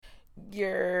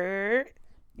You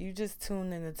just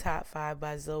tuned in the Top 5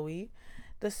 by Zoe,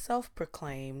 the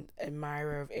self-proclaimed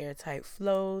admirer of airtight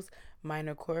flows,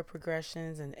 minor chord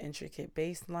progressions, and intricate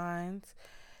bass lines.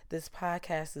 This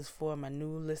podcast is for my new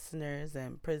listeners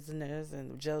and prisoners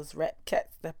and jealous rap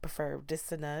cats that prefer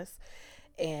dissing us.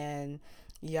 And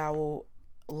y'all will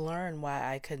learn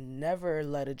why I could never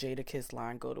let a Jadakiss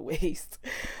line go to waste.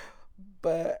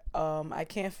 But I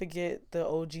can't forget the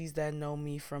OGs that know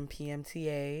me from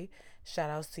PMTA.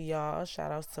 Shout outs to y'all.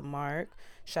 Shout outs to Mark.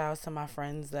 Shout outs to my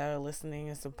friends that are listening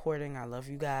and supporting. I love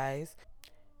you guys.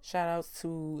 Shout outs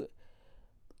to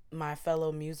my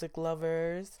fellow music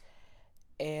lovers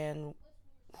and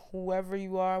whoever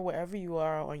you are, wherever you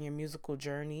are on your musical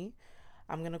journey.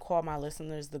 I'm going to call my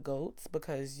listeners the GOATs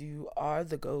because you are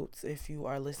the GOATs if you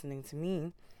are listening to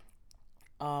me.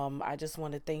 I just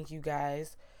want to thank you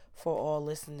guys for all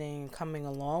listening, coming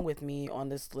along with me on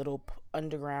this little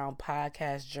underground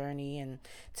podcast journey and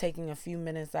taking a few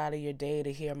minutes out of your day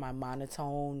to hear my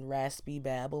monotone, raspy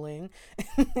babbling.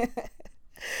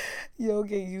 You'll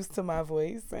get used to my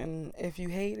voice, and if you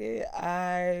hate it,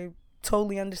 I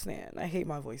totally understand. I hate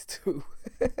my voice too.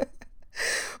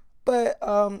 But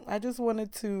I just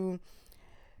wanted to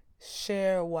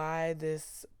share why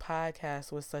this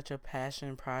podcast was such a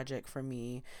passion project for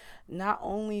me, not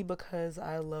only because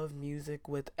I love music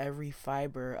with every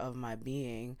fiber of my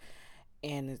being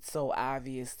and it's so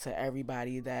obvious to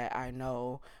everybody that I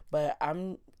know, but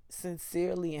I'm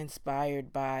sincerely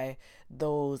inspired by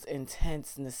those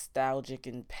intense, nostalgic,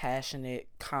 and passionate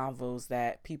convos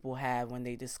that people have when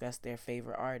they discuss their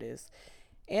favorite artists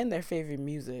and their favorite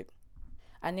music.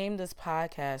 I named this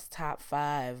podcast Top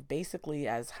 5 basically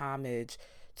as homage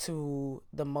to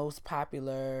the most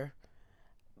popular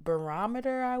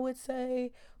barometer, I would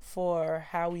say, for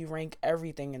how we rank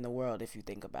everything in the world, if you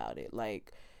think about it.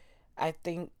 Like, I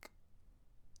think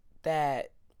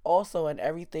that also in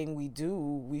everything we do,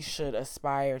 we should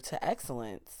aspire to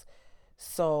excellence.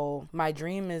 So my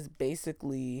dream is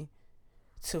basically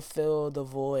to fill the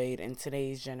void in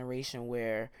today's generation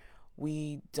where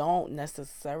we don't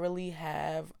necessarily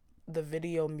have the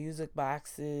video music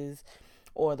boxes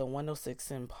or the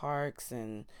 106 in Parks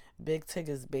and Big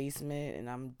Tigger's Basement, and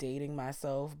I'm dating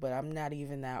myself, but I'm not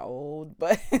even that old,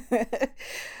 but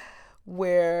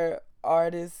where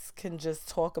artists can just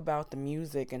talk about the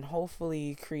music and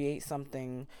hopefully create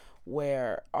something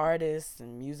where artists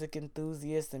and music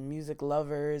enthusiasts and music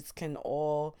lovers can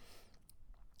all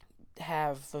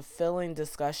have fulfilling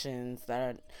discussions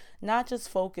that are not just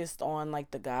focused on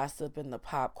like the gossip and the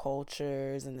pop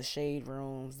cultures and the shade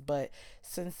rooms, but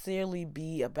sincerely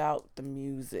be about the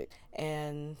music.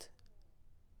 And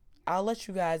I'll let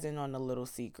you guys in on a little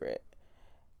secret.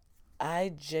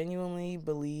 I genuinely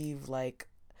believe like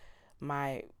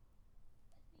my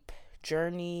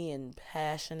journey and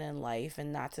passion in life,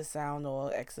 and not to sound all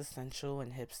existential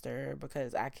and hipster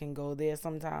because I can go there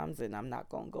sometimes and I'm not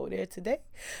going to go there today,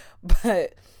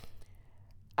 but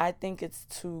I think it's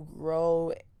to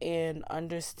grow and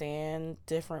understand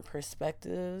different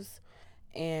perspectives.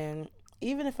 And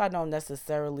even if I don't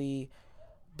necessarily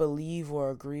believe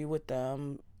or agree with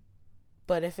them,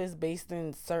 but if it's based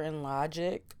in certain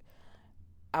logic,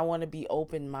 I want to be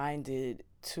open-minded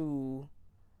to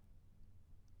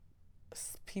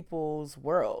people's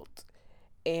world.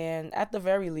 And at the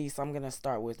very least, I'm going to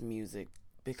start with music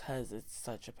because it's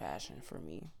such a passion for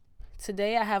me.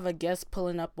 Today I have a guest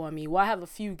pulling up on me. Well, I have a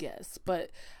few guests, but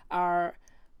our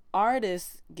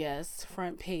artist guest,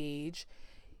 Front Page,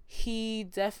 he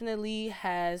definitely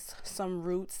has some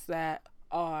roots that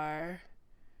are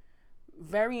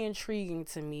very intriguing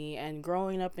to me. And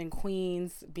growing up in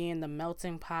Queens, being the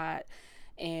melting pot,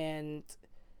 and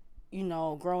you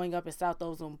know, growing up in South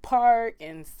Ozone Park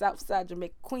and Southside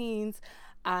Jamaica, Queens,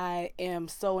 I am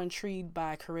so intrigued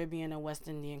by Caribbean and West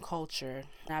Indian culture.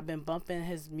 I've been bumping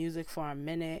his music for a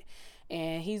minute,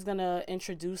 and he's going to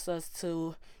introduce us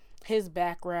to his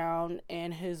background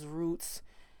and his roots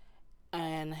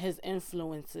and his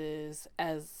influences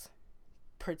as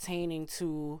pertaining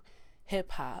to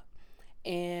hip-hop.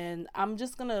 And I'm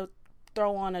just going to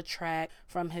throw on a track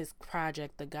from his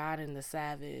project, The God and the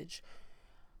Savage,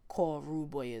 called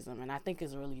RUDEBOYIZM, and I think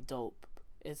it's really dope.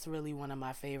 It's really one of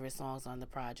my favorite songs on the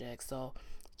project, so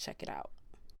check it out.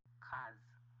 Cause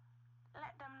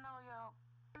let them know you're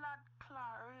blood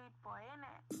clot rude boy,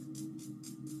 innit?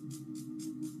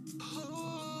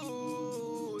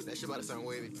 Ooh, that shit about to sound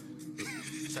wavy.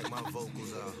 Check my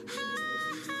vocals out.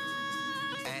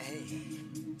 Hey.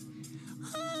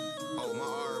 Oh, my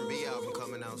R&B album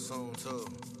coming out soon too.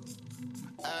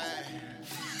 Hey.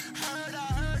 Heard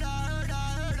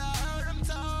them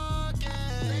talking.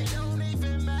 They don't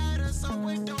even matter, so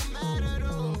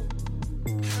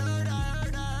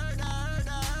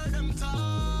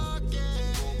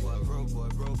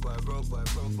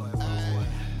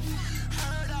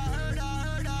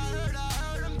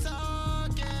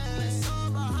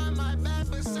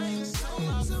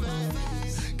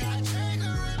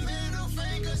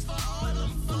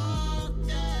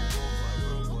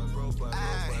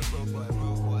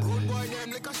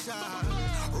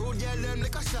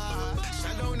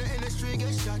Shut down the industry,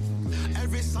 get shot.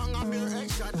 Every song I bear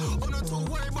headshot. Oh, not to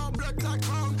worry about blood clot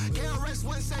crown. Can't rest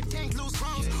when said king lose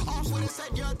crowns. Off when it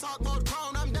said you talk about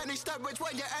crown. I'm Danny Stubbridge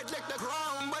when your head lick the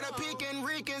crown. But a peeking,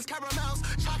 Ricans, caramels.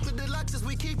 Chocolate deluxes,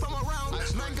 we keep them around.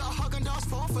 Man got hugging dogs,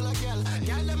 fall full of gal.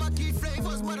 Gal let my key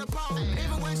flavors with a pound.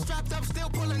 Even when strapped up, still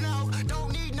pulling out.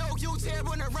 Don't need no U-tear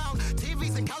running around.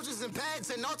 TVs and couches and beds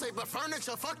and all type of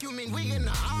furniture. Fuck you mean we in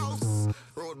the house.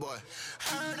 Road boy.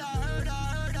 Heard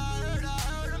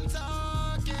them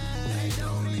talking. They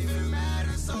don't even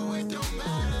matter, so it don't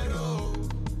matter though.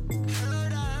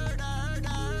 Heard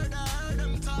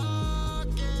them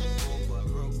talking.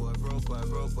 Broke boy.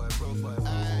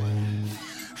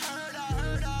 Heard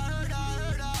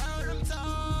them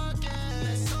talking.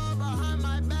 They saw behind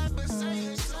my back, but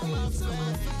saying so my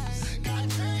face. Got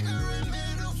trigger and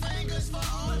middle fingers for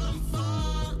all them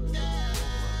fuck.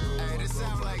 Hey, this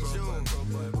sound like June.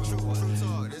 True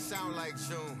talk, this sound like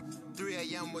June. 3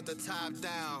 a.m. with the top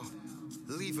down.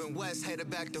 Leaving West, headed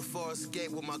back to Forest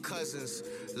Gate with my cousins.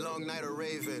 Long night of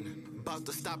raving. About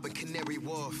to stop in Canary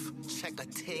Wharf. Check a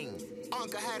ting.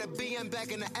 Uncle had a BM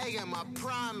back in the AM, I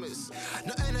promise.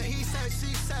 Nothing that he said,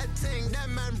 she said ting.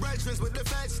 Them man brethrens with the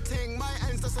feds ting. My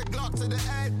ends just a Glock to the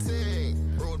head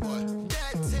ting. Road boy.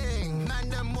 Dead ting. Man,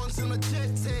 them want some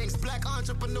legit things. Black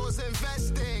entrepreneurs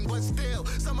investing. But still,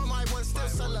 some of my ones still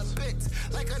sell a bit.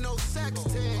 Like a no sex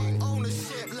ting.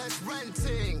 Ownership, less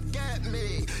renting. Get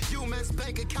me. Humans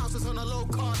bank accounts is on a low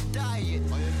carb diet.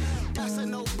 That's a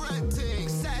no bread ting.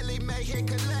 Sadly, may hit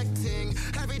collecting.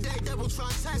 Every day they will try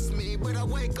and test me. But I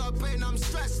wake up and I'm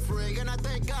stress free. And I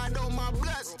thank God on my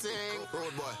blessing.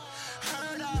 Road boy.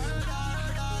 Heard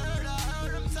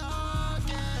them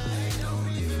talking. They don't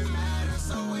even matter,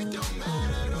 so it don't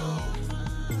matter though.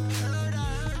 Heard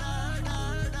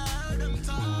them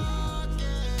talking.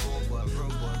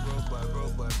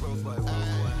 Broke boy.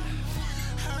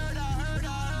 Heard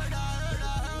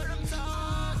them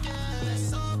talking. They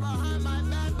saw behind my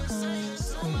back, but saying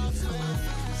so my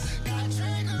face. Got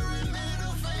trigger and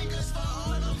middle fingers for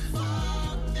all them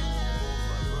fuck.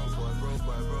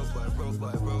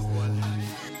 Broke boy.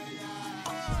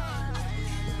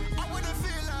 I wouldn't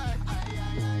feel like. I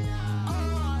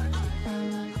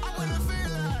wouldn't feel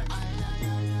like.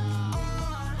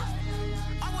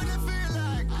 I wouldn't feel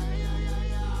like.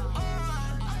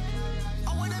 I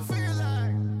wouldn't feel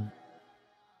like.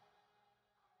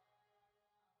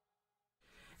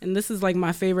 And this is like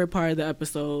my favorite part of the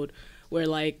episode, where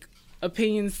like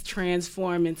opinions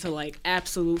transform into like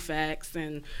absolute facts,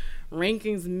 and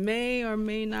rankings may or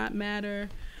may not matter,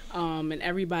 and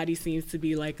everybody seems to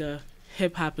be like a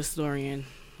hip-hop historian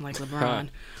like LeBron.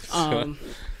 I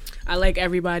like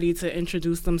everybody to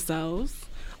introduce themselves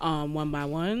one by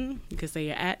one. You can say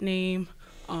your @name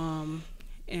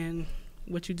and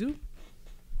what you do.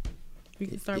 We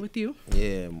can start with you.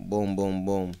 Yeah, boom.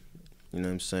 You know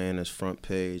what I'm saying? It's Front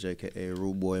Page, a.k.a.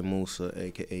 Rude Boy Musa,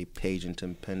 a.k.a.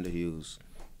 Pagington Penderhughes.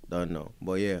 Don't know.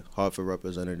 But yeah, Hartford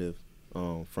representative.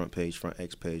 Front Page, Front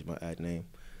X Page, my @name.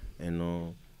 And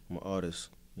I'm an artist.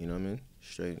 You know what I mean?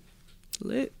 Straight.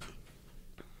 Lit.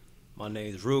 My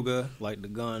name's Ruger, like the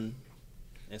gun.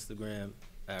 Instagram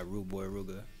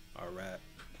 @RudeBoyRuger. I rap.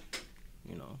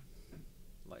 You know,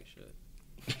 like shit.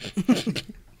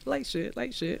 like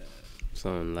shit.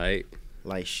 Something light.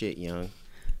 Like shit, young.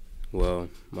 Well,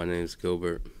 my name's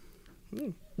Gilbert.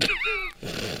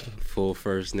 Full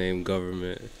first name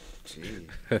government. Gilbert.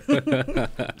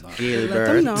 Let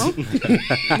them know.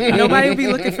 Nobody will be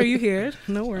looking for you here.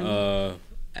 No worries.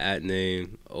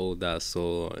 @name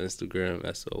old.soul on Instagram,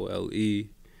 SOLE.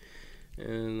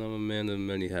 And I'm a man of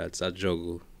many hats. I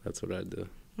juggle. That's what I do.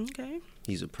 Okay.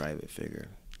 He's a private figure.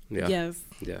 Yeah. Yes.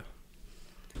 Yeah.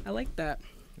 I like that.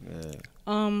 Yeah.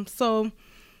 So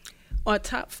on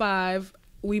top 5,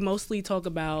 we mostly talk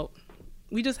about,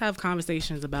 we just have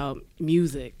conversations about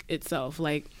music itself.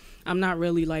 Like, I'm not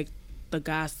really like the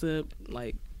gossip,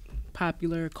 like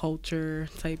popular culture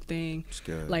type thing. It's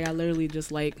good. Like, I literally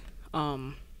just like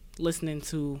listening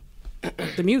to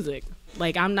the music.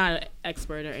 Like, I'm not an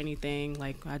expert or anything.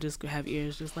 Like, I just have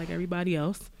ears just like everybody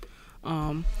else.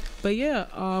 But yeah,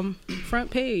 Front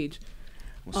Page.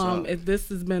 What's up? If this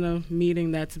has been a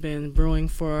meeting that's been brewing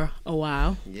for a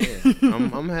while. Yeah,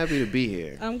 I'm happy to be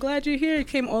here. I'm glad you're here. It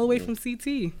came all the way from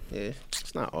CT. Yeah,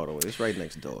 it's not all the way. It's right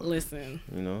next door. Listen.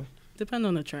 You know? Depend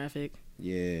on the traffic.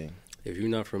 Yeah. If you're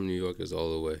not from New York, it's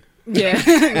all the way. Yeah,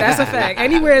 that's a fact.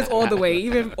 Anywhere is all the way.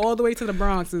 Even all the way to the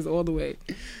Bronx is all the way.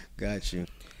 Got you.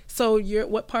 So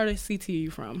what part of CT are you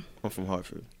from? I'm from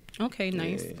Hartford. Okay,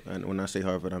 nice. Yeah. And when I say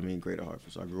Hartford, I mean Greater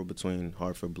Hartford. So I grew up between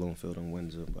Hartford, Bloomfield, and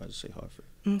Windsor, but I just say Hartford.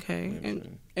 Okay. You know what I'm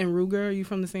saying? And Ruger, are you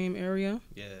from the same area?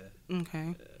 Yeah.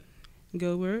 Okay.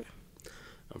 Gilbert?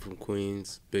 I'm from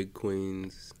Queens, big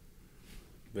Queens.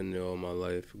 Been there all my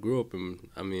life. Grew up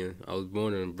I was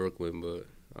born in Brooklyn, but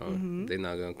they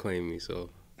not gonna claim me, so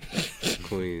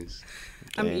Queens.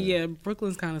 I mean, yeah,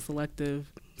 Brooklyn's kind of selective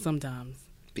sometimes.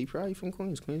 Be proud you from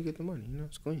Queens. Queens get the money. You know,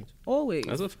 it's Queens. Always.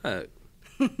 That's a fact.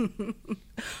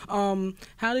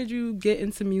 How did you get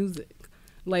into music?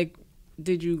 Like,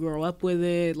 did you grow up with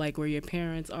it? Like, were your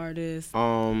parents artists?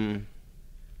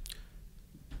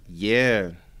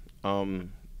 Yeah.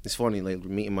 It's funny, like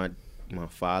meeting my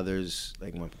father's,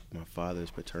 like my father's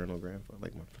paternal grandfather,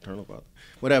 like my paternal father,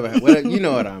 whatever, you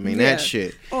know what I mean. Yeah, that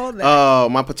shit. all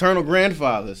that. My paternal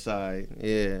grandfather's side,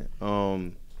 yeah.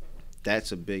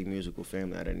 That's a big musical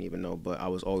family. I didn't even know, but I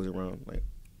was always around like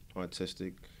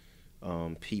artistic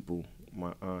people.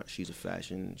 My aunt, she's in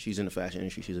the fashion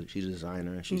industry. She's a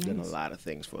designer, and she's done a lot of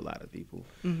things for a lot of people,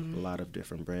 a lot of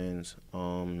different brands.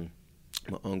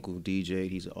 My uncle DJ,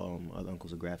 my other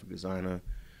uncle's a graphic designer.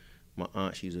 My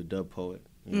aunt, she's a dub poet,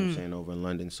 you know what I'm saying, over in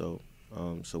London. So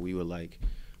we were like,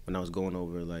 when I was going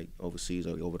over like overseas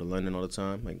or over to London all the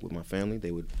time, like with my family,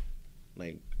 they would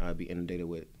like, I'd be inundated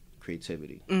with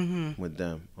creativity with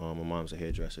them. My mom's a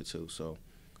hairdresser too, so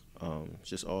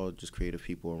just creative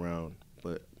people around.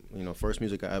 But you know, first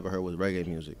music I ever heard was reggae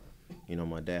music. You know,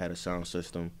 my dad had a sound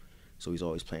system, so he's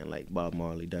always playing like Bob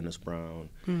Marley, Dennis Brown,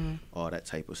 all that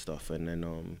type of stuff. And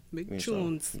then Big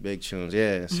tunes. Big tunes,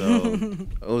 yeah. So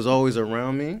it was always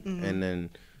around me, and then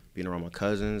being around my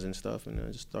cousins and stuff, and then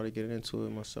I just started getting into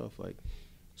it myself. Like,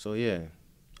 so yeah,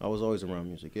 I was always around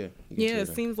music. Yeah. Yeah, it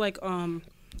seems like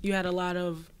you had a lot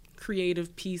of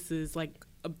creative pieces, like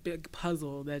a big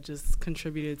puzzle that just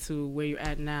contributed to where you're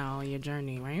at now in your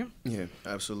journey, right? Yeah,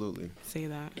 absolutely. Say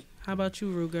that. How about you,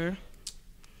 Ruger?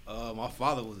 My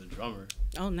father was a drummer.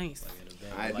 Oh, nice. Like, in a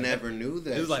band. I Like, never knew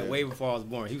that. It was like shit. way before I was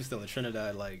born. He was still in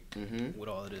Trinidad, like with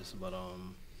all of this. But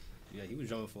yeah, he was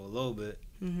drumming for a little bit.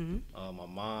 My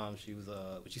mom, she was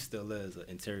but she still is an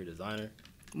interior designer.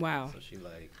 Wow. So she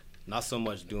like not so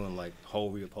much doing like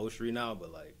whole reupholstery now,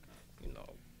 but like, you know,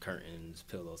 curtains,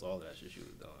 pillows, all that shit she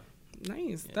was doing.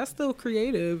 Nice. Yeah. That's still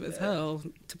creative as hell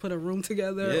to put a room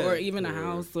together or even a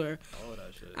house or all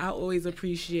that shit. I always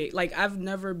appreciate, like, I've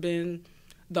never been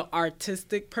the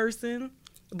artistic person,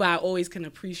 but I always can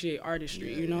appreciate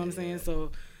artistry. You know what I'm saying?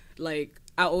 So, like,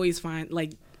 I always find,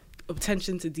 like,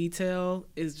 attention to detail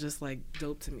is just, like,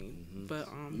 dope to me. But,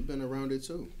 You've been around it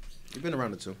too. You've been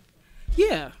around it too.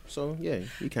 yeah, So, yeah,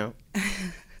 you count.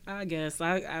 I guess.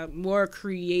 I'm more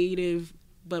creative,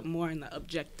 but more in the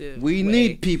objective We way.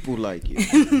 need people like you.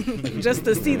 Just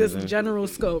to see this general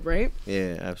scope, right?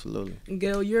 Yeah, absolutely.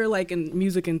 Gil, you're, like, a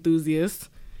music enthusiast.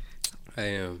 I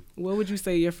am. What would you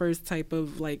say your first type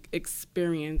of, like,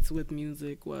 experience with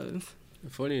music was?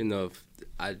 Funny enough,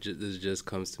 this just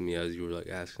comes to me as you were like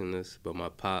asking this, but my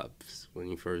pops, when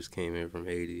he first came in from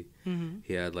Haiti,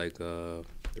 he had like a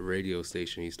radio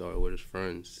station he started with his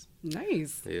friends.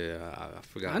 Nice. Yeah, I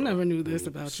forgot. I never knew this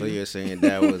about So you. you're saying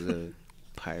that was a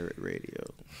pirate radio?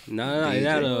 No, he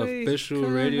had an Wait, official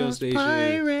radio station.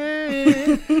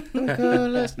 Pirate. But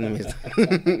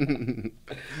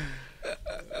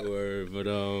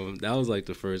that was like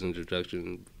the first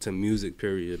introduction to music,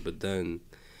 period. But then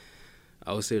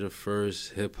I would say the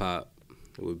first hip hop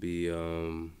would be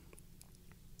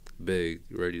Big,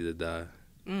 Ready to Die.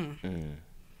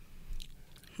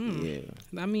 Yeah,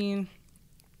 I mean,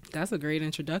 that's a great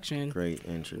introduction. great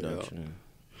introduction.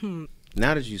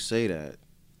 Now that you say that,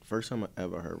 first time I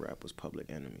ever heard rap was Public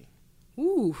Enemy.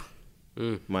 Ooh.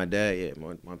 My dad, yeah,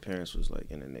 my parents was like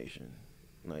in the Nation.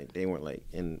 Like they weren't like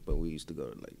in, but we used to go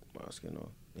to like mosque and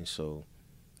all. And so,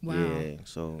 Wow. yeah,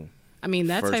 so. I mean,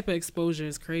 that First- type of exposure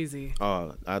is crazy.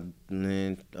 Oh, I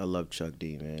love Chuck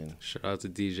D, man. Shout out to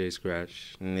DJ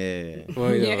Scratch. Yeah.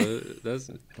 Well, Yeah.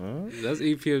 that's Huh?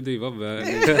 EPMD. My bad.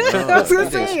 I was gonna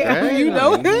say, you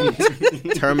know him.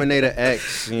 Terminator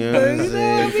X, you know what I'm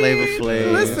saying? Flavor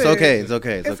Flav. Listen, It's okay. It's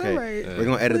It's okay. all right. We're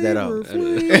gonna edit that out.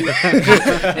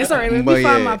 It's all right. Let But me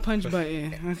find yeah. my punch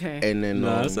button. Okay. And then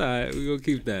Nah, that's all right. We gonna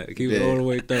keep that. Keep it Yeah. all the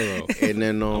way thorough. and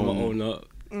then I'm gonna own up.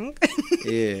 yeah,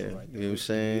 you know what I'm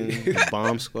saying?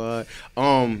 Bomb Squad.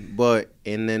 But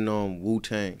and then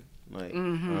Wu-Tang. Like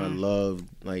I love,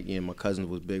 like, yeah, my cousins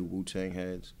was big Wu-Tang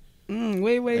heads.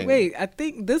 Wait. I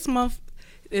think this month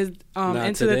is Nah,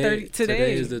 into the 30.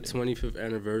 Today is the 25th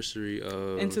anniversary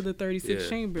of into the 36 yeah.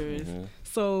 chambers.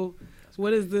 So,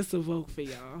 what does this evoke for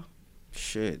y'all?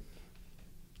 Shit.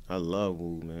 I love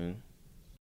Wu, man.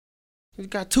 He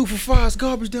got 2 for $5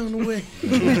 garbage down the way.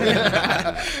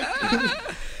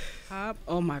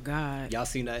 Oh my God. Y'all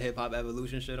seen that Hip Hop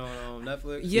Evolution shit on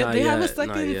Netflix? Yeah, Not they have a yet, not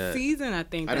second yet. season, I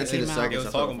think. I didn't see the came second. It out.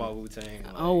 was talking about Wu-Tang.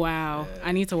 Like, Oh wow, yeah.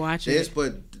 I need to watch This, it.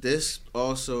 but this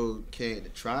also came. The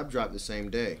Tribe dropped the same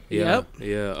day. Yeah.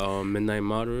 Yep. Yeah. Midnight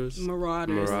Marauders.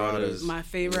 Marauders. My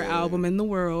favorite album in the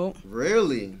world.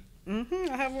 Really? I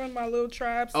have one of my little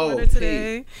Tribe Oh, sweater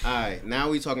today. All right, now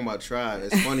we talking about Tribe.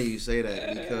 It's funny you say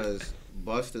that because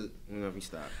Busta. Let me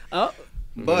stop. Oh,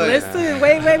 But listen,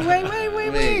 wait.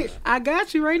 I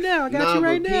got you right now. I got you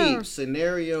right now. Pete,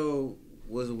 Scenario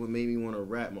was what made me want to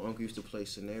rap. My uncle used to play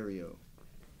Scenario.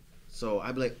 So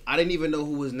I'd be like, I didn't even know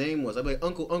who his name was. I'd be like,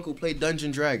 Uncle played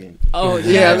Dungeon Dragon. Oh,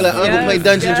 Yeah, I'd be like, Uncle played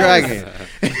Dungeon yes. Dragon.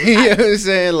 You know what I'm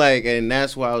saying? Like, and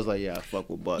that's why I was like, yeah, I fuck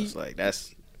with Bust. Like,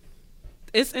 that's.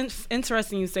 It's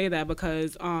interesting you say that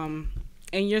because in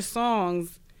your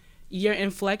songs, your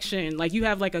inflection, like you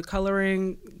have like a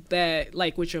coloring that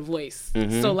like with your voice.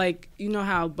 So like, you know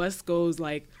how Bust goes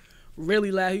like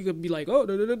really loud, you could be like, oh,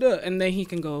 da, da, da, da, and then he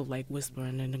can go like whisper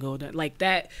and then go down. Like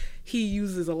that, he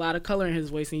uses a lot of color in his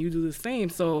voice and you do the same.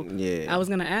 So Yeah. I was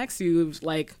going to ask you,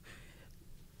 like,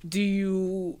 do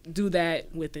you do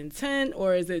that with intent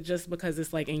or is it just because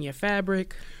it's like in your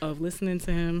fabric of listening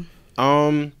to him?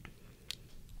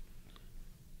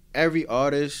 Every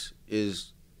artist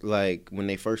is like when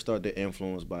they first start, they're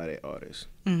influenced by their artist.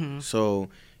 So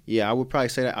yeah, I would probably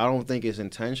say that I don't think it's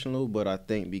intentional, but I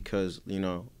think because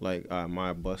like I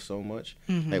admire Bust so much.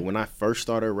 Like when I first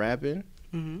started rapping,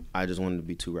 I just wanted to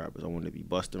be 2 rappers. I wanted to be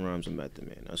Busta Rhymes and Method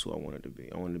Man. That's who I wanted to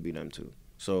be. I wanted to be them two.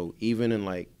 So even in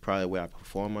like probably the way I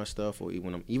perform my stuff, or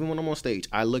even when I'm on stage,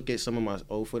 I look at some of my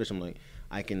old footage. I'm like,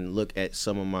 I can look at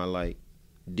some of my like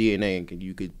DNA and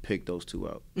you could pick those 2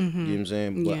 out. You know what I'm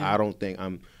saying? But Yeah. I don't think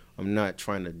I'm not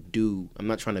trying to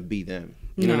be them.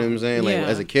 You know No. what I'm saying? Like Yeah.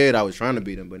 as a kid, I was trying to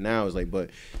be them, but now it's like,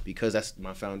 but because that's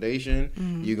my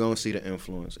foundation, you're gonna see the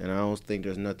influence, and I don't think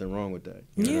there's nothing wrong with that.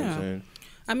 You know what I'm saying?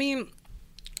 I mean,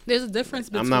 there's a difference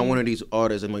between. I'm not one of these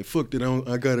artists. I'm like, fuck it,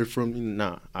 I got it from.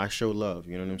 Nah, I show love.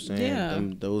 You know what I'm saying? Yeah.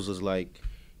 Those is like,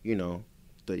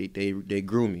 they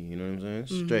grew me. You know what I'm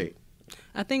saying? Straight.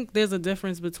 I think there's a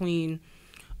difference between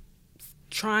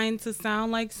trying to sound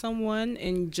like someone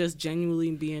and just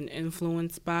genuinely being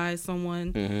influenced by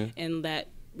someone and that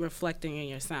reflecting in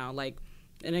your sound. Like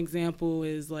an example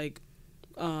is like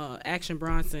Action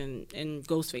Bronson and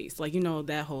Ghostface, like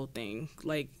that whole thing.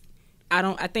 Like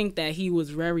I think that he was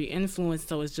very influenced,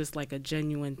 so it's just like a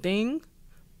genuine thing,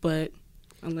 but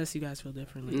unless you guys feel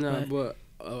differently. Nah, but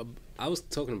I was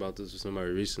talking about this with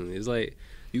somebody recently. It's like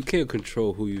you can't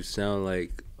control who you sound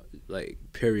like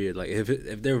period. Like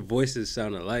if their voices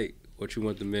sound alike, what you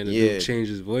want the man to do, change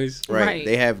his voice. Right.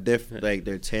 They have different, like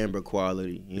their timbre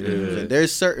quality. You know what I'm saying?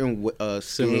 There's certain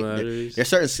Similarities. There's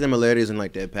certain similarities in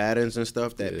like their patterns and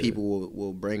stuff that people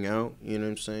will bring out. You know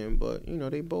what I'm saying? But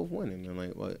they both winning. And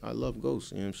like I love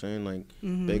Ghost. You know what I'm saying? Like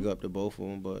big up to both of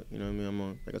them. But you know what I mean? I'm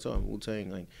on, like I told him,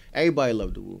 Wu-Tang. Like everybody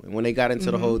loved the Wu. And when they got into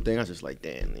the whole thing, I was just like,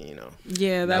 damn.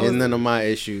 Yeah, that was none of my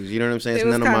issues. You know what I'm saying? It's it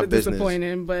was none of my kind of business.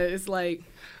 disappointing, but it's like.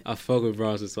 I fuck with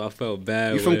Bronson, so I felt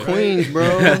bad. You from Queens, bro?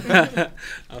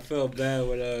 I felt bad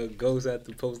when Ghost had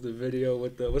to post the video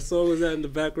with what song was that in the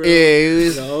background? Yeah, it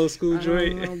was the old school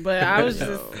joint. But I was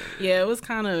just, it was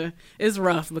kind of, it's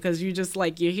rough because you just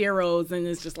like your heroes and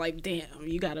it's just like, damn,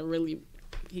 you gotta really,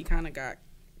 he kind of got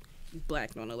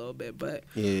blacked on a little bit, but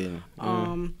Put in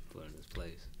his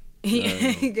place.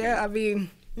 yeah, I mean,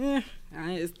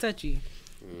 it's touchy,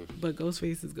 but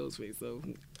Ghostface is Ghostface, so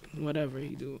whatever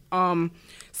he do.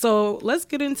 So let's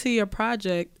get into your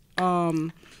project,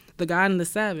 The God and the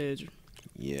Savage.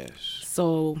 Yes.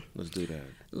 So Let's do that.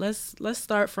 let's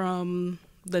start from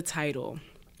the title.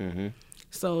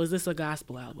 So is this a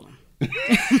gospel album?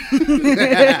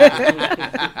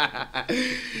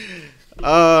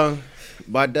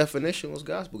 By definition, what's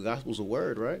gospel? Gospel's a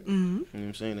word, right? You know what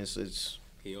I'm saying? It's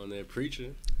He on there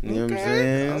preaching, you know what I'm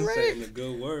saying? saying a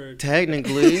good word.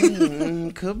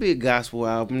 Technically, could be a gospel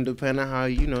album, depending on how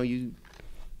you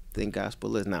think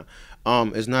gospel is. Now,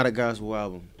 it's not a gospel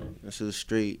album. This is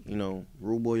straight,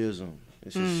 RUDEBOYIZM.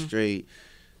 This is straight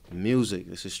music.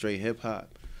 This is straight hip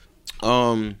hop.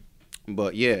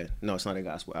 But yeah, no, it's not a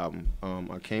gospel album.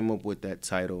 I came up with that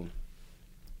title.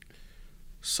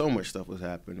 So much stuff was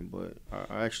happening, but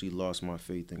I actually lost my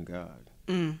faith in God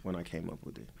when I came up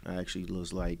with it. I actually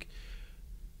was like,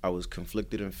 I was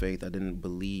conflicted in faith. I didn't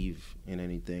believe in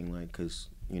anything, like, cause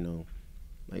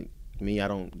like me, I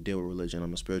don't deal with religion.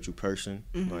 I'm a spiritual person.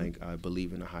 Like I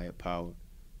believe in a higher power,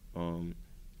 and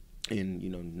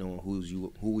knowing who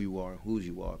you are, whose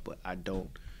you are. But I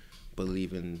don't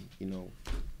believe in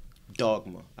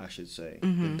dogma, I should say,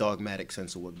 the dogmatic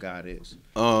sense of what God is.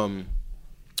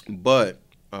 But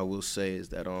I will say is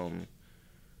that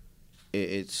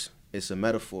it's a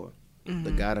metaphor.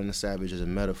 The God and the savage is a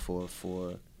metaphor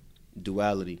for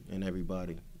duality in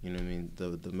everybody. You know what I mean?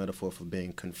 The metaphor for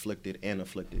being conflicted and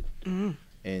afflicted.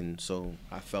 And so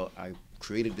I felt I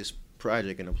created this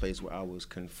project in a place where I was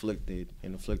conflicted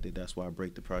and afflicted. That's why I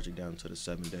break the project down to the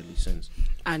 7 deadly sins.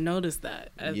 I noticed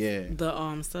that as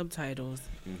the subtitles.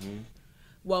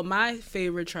 Well, my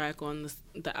favorite track on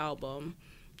the album,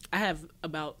 I have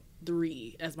about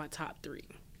 3 as my top 3.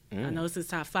 I know this is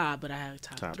top 5, but I have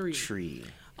top 3.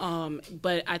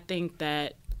 But I think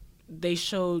that they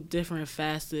show different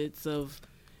facets of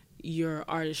your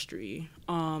artistry.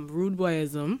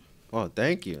 RUDEBOYIZM. Oh,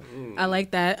 thank you. I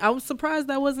like that. I was surprised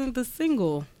that wasn't the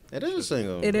single. It is a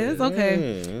single. It is?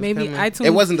 Okay. Maybe iTunes. It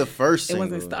wasn't the first single.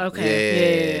 It wasn't.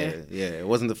 Okay. Yeah. It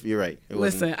wasn't the. You're right.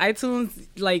 Listen, iTunes,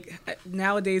 like,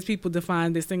 nowadays people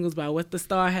define their singles by what the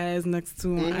star has next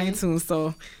to on iTunes.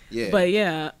 So, But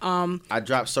yeah. I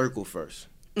dropped Circle first.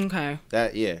 Okay.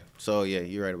 So yeah,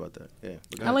 you're right about that. Yeah.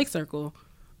 I like Circle.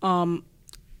 Can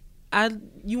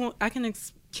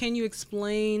you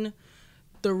explain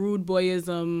the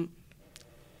RUDEBOYIZM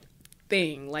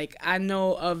thing? Like, I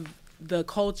know of the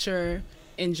culture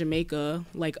in Jamaica,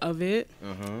 like, of it.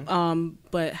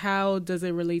 But how does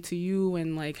it relate to you,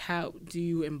 and like, how do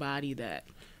you embody that?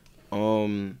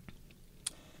 Well,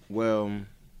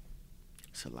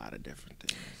 it's a lot of different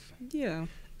things. Yeah.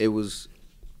 It was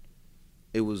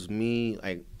me,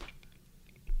 like,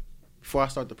 before I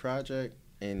start the project,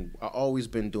 and I always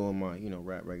been doing my,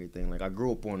 rap reggae thing. Like, I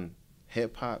grew up on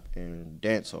hip hop and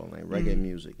dancehall, like reggae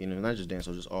music. Not just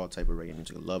dancehall, just all type of reggae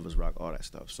music, lovers rock, all that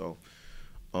stuff. So,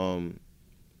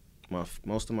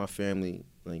 most of my family,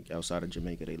 like, outside of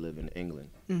Jamaica, they live in England.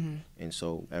 And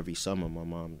so every summer, my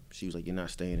mom, she was like, "You're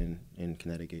not staying in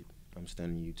Connecticut. I'm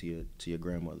sending you to your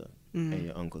grandmother and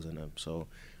your uncles and them." So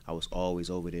I was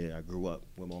always over there. I grew up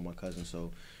with all my cousins.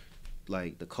 So,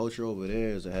 like, the culture over there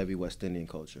is a heavy West Indian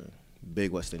culture,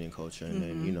 big West Indian culture. And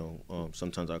then,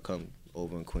 sometimes I come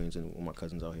over in Queens and with my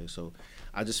cousins out here. So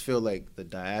I just feel like the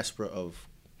diaspora of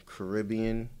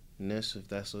Caribbean-ness, if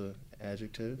that's a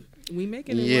adjective. We make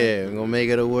it a word. We're going to make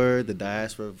it a word. The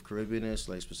diaspora of Caribbean-ness,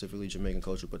 like, specifically Jamaican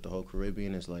culture, but the whole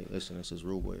Caribbean is like, listen, this is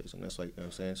RUDEBOYIZM. And that's like, you know what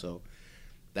I'm saying? So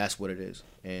that's what it is.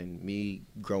 And me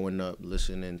growing up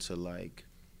listening to, like,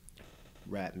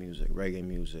 rap music, reggae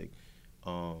music,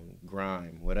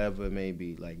 grime, whatever it may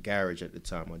be, like garage at the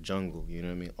time or jungle, you know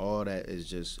what I mean? All that is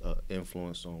just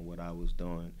influence on what I was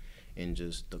doing and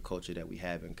just the culture that we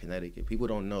have in Connecticut. People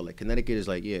don't know, like, Connecticut is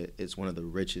like, it's one of the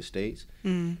richest states,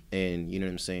 and you know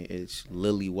what I'm saying, it's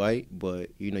lily white, but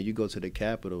you go to the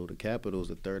capital is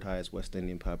the 3rd highest West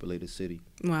Indian populated city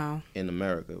in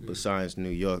America, besides New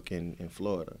York and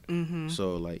Florida.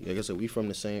 So, like I said, we from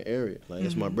the same area. Like,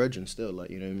 it's my brethren still, like,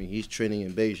 you know what I mean? He's Trini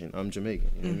and Bayesian, I'm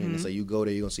Jamaican, you know what I mean? It's like, you go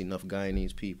there, you're gonna see enough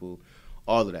Guyanese people,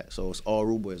 all of that. So it's all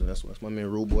RUDEBOYIZM. That's my man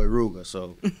RUDEBOY Ruger.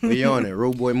 So we on it.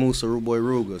 RUDEBOY Musa, RUDEBOY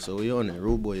Ruger. So we on it.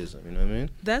 RUDEBOYIZM. You know what I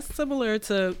mean? That's similar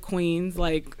to Queens.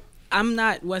 Like, I'm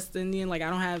not West Indian. Like,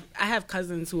 I have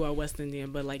cousins who are West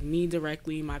Indian, but like me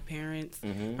directly, my parents,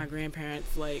 my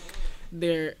grandparents, like,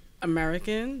 they're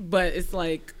American. But it's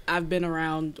like, I've been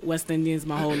around West Indians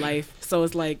my whole life. So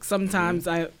it's like, sometimes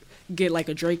I get like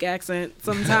a Drake accent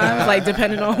sometimes, like,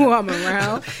 depending on who I'm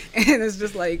around, and it's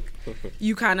just like,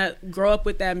 you kind of grow up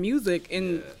with that music,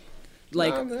 and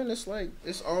like, nah, man, it's like,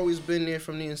 it's always been there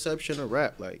from the inception of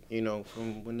rap, like,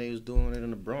 from when they was doing it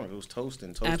in the Bronx. It was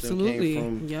toasting absolutely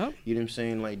came from, you know what I'm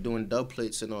saying, like, doing dub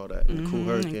plates and all that, and Cool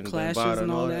Herc and Bambaataa and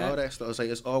all that stuff. It's like,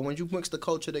 it's all, when you mix the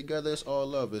culture together, it's all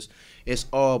love. It's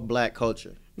all black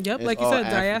culture. It's like you said,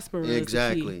 diaspora.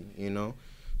 Exactly,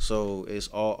 So it's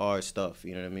all our stuff,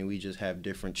 you know what I mean? We just have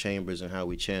different chambers and how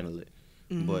we channel it,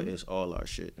 but it's all our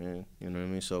shit, man. You know what I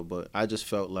mean? So, but I just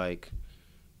felt like,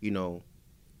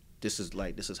 this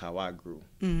is how I grew,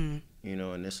 and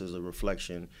this is a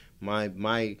reflection. My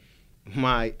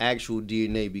actual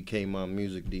DNA became my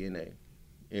music DNA,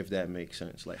 if that makes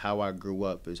sense. Like, how I grew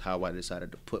up is how I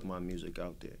decided to put my music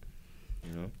out there,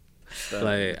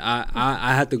 Like,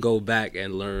 I had to go back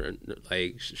and learn,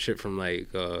 like, shit from, like,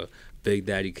 Big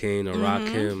Daddy Kane or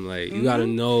Rakim. Like, you gotta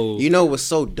know. You know what's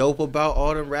so dope about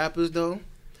all the rappers, though?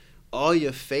 All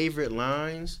your favorite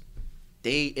lines,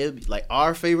 like,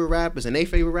 our favorite rappers and they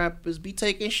favorite rappers be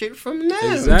taking shit from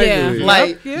them. Exactly. Yeah.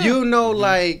 Like,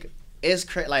 like,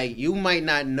 it's like, you might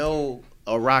not know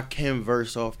a Rakim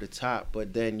verse off the top,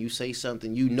 but then you say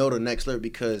something, the next lyric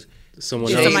because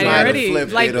someone If else somebody might have already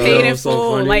flipped like it paid up. in So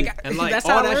full, funny. like And like that's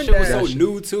all how I that learned shit was that. so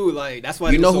new too. Like that's why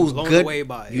You they know was so who's blown good? away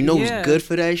by it. You know Yeah. who's good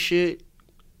for that shit?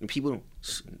 And people,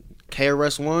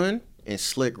 KRS-One and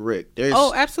Slick Rick.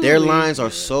 Oh, absolutely. Their lines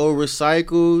are so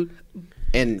recycled,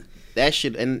 and that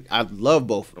shit. And I love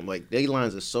both of them. Like their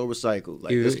lines are so recycled.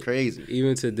 Like it's crazy.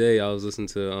 Even today, I was listening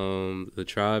to the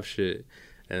Tribe shit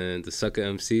and the Sucker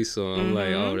MC song. I'm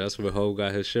like, oh, that's where Ho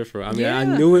got his shit from. I mean, I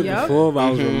Yeah, knew it yep. before, but I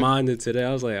was reminded today.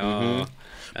 I was like, oh.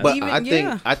 But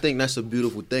Even- I think that's a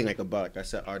beautiful thing. Like about, like I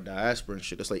said, our diaspora and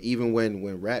shit. It's like even when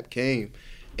rap came,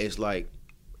 it's like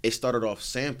it started off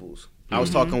samples. I was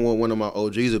talking with one of my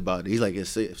OGs about it. He's like,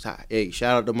 hey,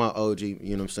 shout out to my OG, you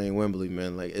know what I'm saying, Wembley,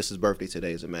 man. Like, it's his birthday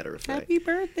today, as a matter of fact. Happy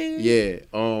birthday.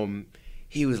 Yeah.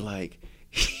 He was like,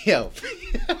 yo.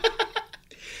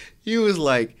 He was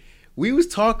like, we was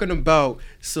talking about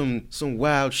some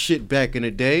wild shit back in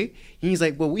the day. He's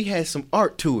like, well, we had some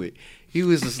art to it. He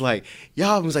was just like, he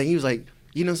was like,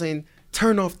 you know what I'm saying,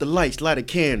 turn off the lights, light a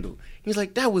candle. He was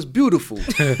like, that was beautiful.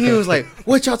 He was like,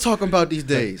 what y'all talking about these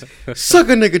days? Suck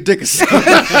a nigga dick or something.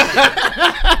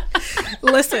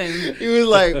 Listen, He was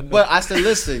like, but I said,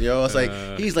 listen, yo. I was like,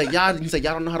 he's like, y'all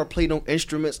don't know how to play no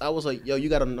instruments. I was like, yo, you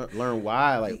gotta learn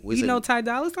why. Like, you know Ty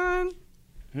Dolla $ign?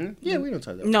 Yeah, we don't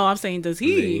talk that. No, I'm saying, does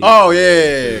he? Oh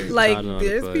yeah. Like, I know how to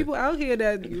there's play. people out here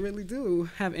that really do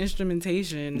have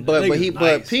instrumentation. But Nigga's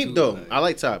nice, Pete too, though, like- I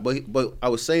like Ty. But I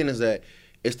was saying is that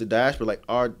it's the diaspora, like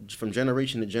from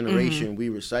generation to generation, we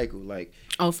recycle. Like,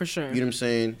 Oh, for sure. you know what I'm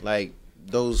saying? Like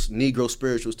those Negro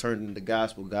spirituals turned into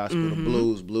gospel, the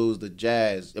blues, the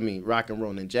jazz. I mean, rock and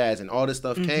roll and jazz, and all this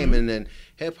stuff came, and then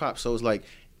hip hop. So it's like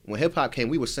when hip hop came,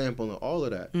 we were sampling all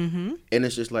of that, and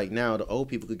it's just like now the old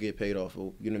people could get paid off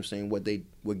of, you know what I'm saying, what they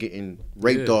were getting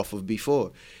raped off of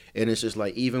before, and it's just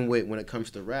like even when it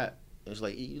comes to rap. It's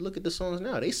like you look at the songs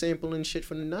now; they sampling shit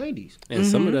from the '90s. And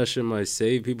some of that shit might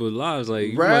save people's lives.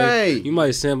 Like, Right. you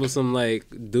might sample some like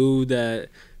dude that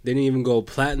didn't even go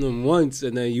platinum once,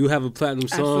 and then you have a platinum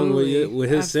song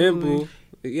with his sample.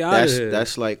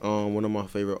 That's like one of my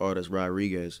favorite artists,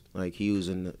 Rodriguez. Like he was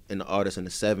in the artist in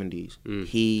the '70s.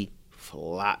 He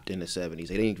flopped in the '70s.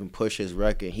 They didn't even push his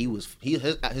record. His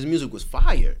music was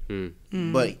fire,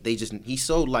 but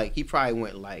he probably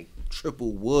went like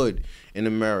triple wood in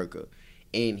America,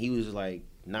 and he was like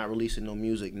not releasing no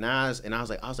music. Nas, and I was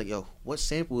like, yo, what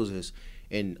sample is this?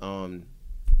 And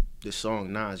this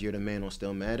song Nas, You're the Man on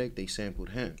Stillmatic, they sampled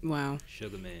him. Wow.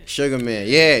 Sugar Man.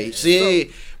 Yeah,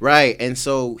 see, right. And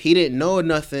so he didn't know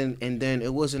nothing, and then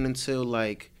it wasn't until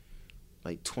like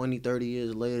 20, 30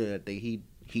 years later that he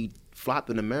flopped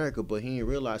in America, but he didn't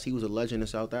realize he was a legend in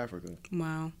South Africa.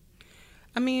 Wow.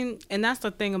 I mean, and that's the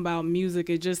thing about music.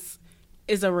 It just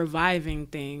is a reviving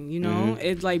thing, you know?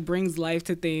 It like brings life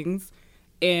to things,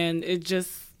 and it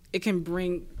can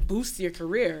boost your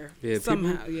career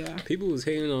somehow. People was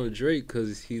hating on Drake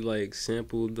because he like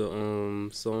sampled the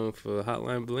song for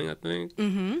Hotline Bling, I think.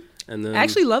 And then I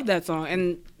actually love that song,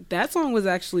 and that song was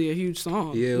actually a huge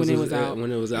song when it was out.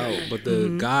 When it was out, but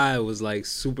the guy was like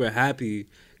super happy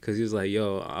because he was like,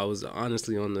 "Yo, I was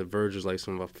honestly on the verge of like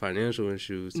some financial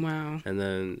issues." Wow. And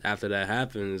then after that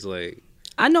happened, it's like,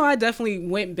 I know I definitely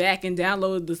went back and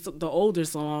downloaded the older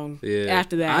song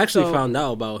after that. I actually found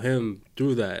out about him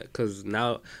through that because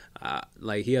now,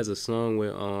 like he has a song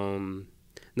with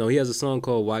he has a song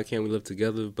called "Why Can't We Live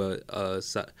Together," but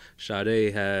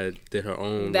Sade did her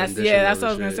own. That's what I was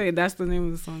gonna say. That's the name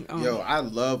of the song. Yo, I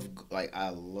love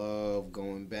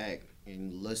going back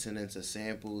and listening to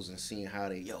samples and seeing how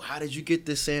did you get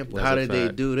this sample? That's how a did they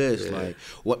fact. do this? Yeah. Like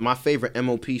what my favorite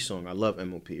MOP song. I love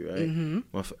MOP,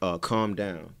 right? Calm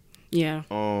Down. Yeah.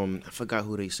 I forgot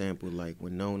who they sampled, like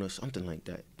Winona, something like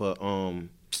that. But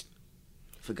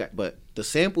forgot. But the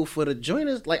sample for the joint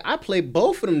is like I play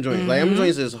both of them joints. Like them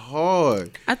joints is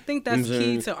hard. I think that's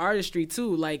key to artistry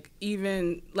too. Like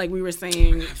even like we were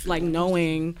saying, like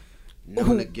knowing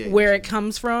where it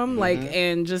comes from, like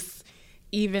and just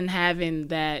even having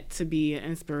that to be an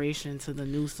inspiration to the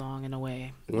new song in a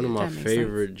way. One of my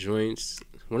favorite joints,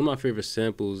 one of my favorite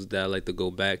samples that I like to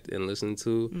go back and listen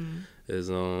to is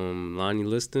Lonnie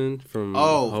Liston from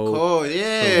cool,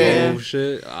 yeah.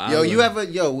 Shit.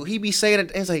 He be saying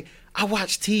it and it's like I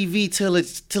watched TV till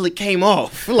it came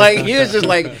off. Like he was just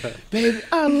like, baby,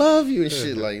 I love you and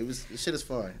shit. Like shit is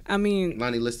fine. I mean,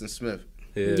 Lonnie Liston Smith.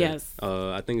 Yeah. Yes.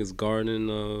 I think it's Garden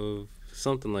of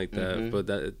something like that, but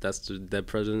that's the Dead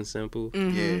President sample.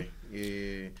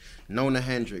 Yeah. Nona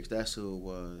Hendrix, that's who it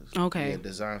was. Okay. Yeah,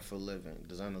 Design of Living.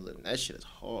 That shit is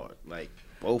hard. Like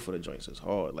both of the joints is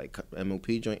hard. Like MOP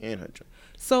joint and her joint.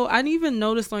 So I didn't even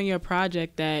notice on your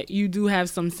project that you do have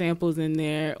some samples in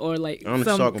there, or like I'm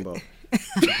just talking about.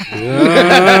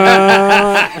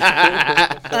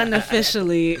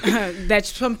 Unofficially,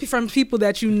 that's from people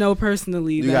that you know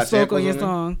personally You that got spoke on samples your on there?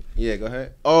 song. Yeah, go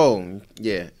ahead. Oh,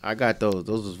 yeah, I got those.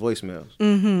 Those was voicemails.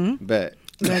 Mm-hmm. Bet.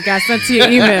 That got sent to your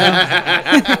email,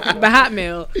 the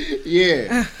Hotmail.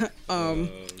 Yeah.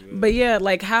 But yeah,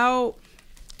 like how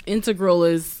integral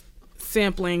is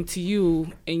sampling to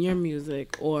you in your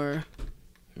music, or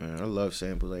Man, I love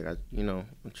samples. Like I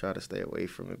try to stay away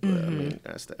from it, but I mean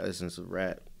that's the essence of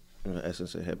rap, the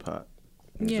essence of hip hop.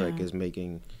 It's Yeah. like it's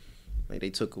making, like they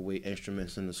took away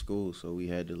instruments in the school, so we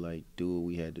had to like do what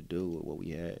we had to do with what we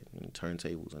had, and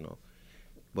turntables and all.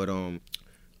 But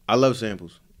I love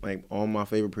samples. Like all my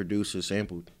favorite producers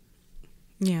sampled.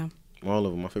 yeah, All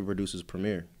of them. My favorite producers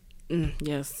Premier.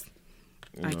 yes,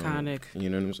 You know, iconic. You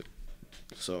know what I'm saying?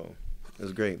 So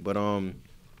it's great. But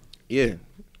yeah,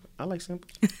 I like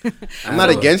samples. I'm not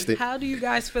against it. How do you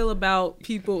guys feel about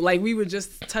people, like we were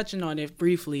just touching on it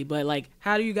briefly, but like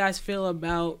how do you guys feel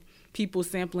about people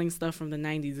sampling stuff from the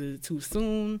 90s? Is it too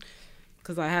soon?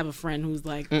 Because I have a friend who's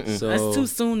like, that's too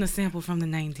soon to sample from the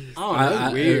 90s. Oh,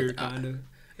 that's weird, kind of.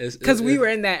 Because we were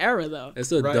in that era, though.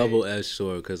 It's a double-edged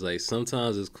sword, because like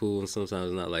sometimes it's cool and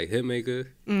sometimes it's not. Like Hitmaker.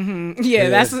 Mm-hmm. Yeah,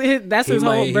 that's his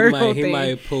whole Virgo thing. He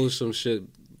might post some shit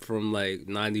from like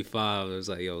 95. It's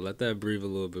like, yo, let that breathe a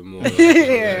little bit more.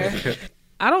 Yeah.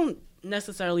 I don't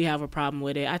necessarily have a problem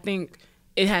with it. I think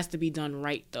it has to be done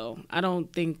right, though. I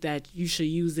don't think that you should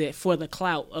use it for the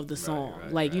clout of the song.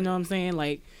 You know what I'm saying?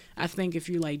 Like, I think if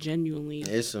you like genuinely,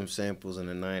 There's some samples in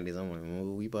the 90s. I'm like,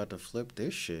 oh, we about to flip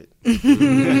this shit.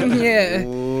 yeah.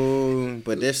 Ooh,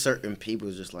 but there's certain people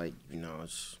just like,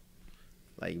 it's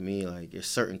like me, like there's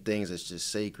certain things that's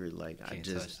just sacred. Like I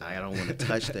don't want to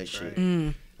touch that shit.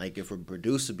 Like if a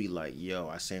producer be like, yo,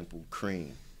 I sampled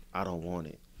Cream, I don't want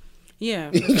it.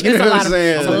 Yeah, You it's know a what lot I'm of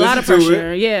saying? it's a lot of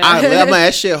pressure. Yeah, I'm like,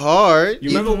 that shit hard. You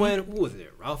remember when, what was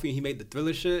it, Ralphie, he made the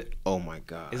Thriller shit? Oh my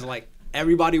God. It's like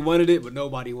everybody wanted it, but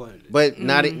nobody wanted it. But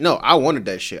no, I wanted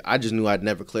that shit. I just knew I'd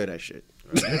never clear that shit.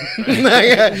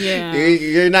 Yeah.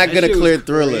 You're not That gonna shit clear was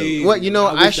Thriller. crazy. What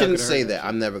I wish I shouldn't could've say heard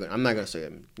that. that I'm not gonna say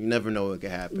it. You never know what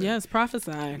could happen. Yes,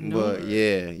 prophesy. No. But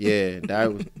yeah,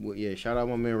 that was shout out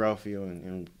my man Ralphie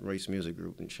and Race Music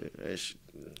Group and shit.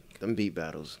 Them beat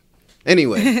battles.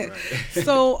 Anyway,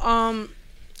 So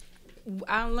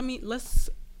let's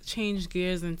change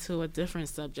gears into a different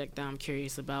subject that I'm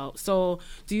curious about. So,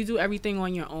 do you do everything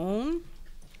on your own?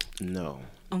 no.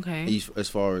 Okay. As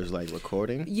far as like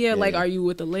recording, Yeah, like are you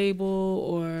with a label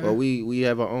or? Well, we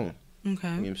have our own. Okay.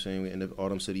 You know what I'm saying? We in the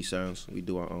Autumn City Sounds. We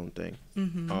do our own thing.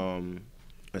 Mm-hmm.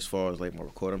 As far as like my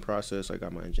recording process, I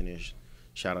got my engineer.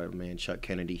 Shout out to man Chuck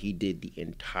Kennedy. He did the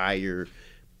entire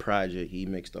project. He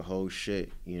mixed the whole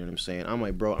shit. You know what I'm saying? I'm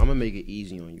like, bro, I'm gonna make it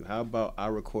easy on you. How about I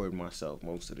record myself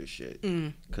most of this shit?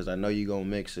 Because I know you gonna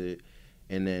mix it.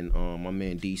 And then my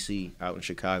man DC out in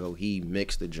Chicago, he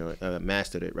mixed the joint,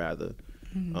 mastered it rather.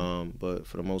 But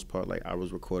for the most part, like I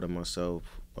was recording myself.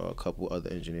 A couple other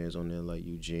engineers on there like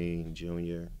Eugene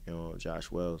Jr.,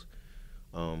 Josh Wells.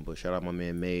 But shout out my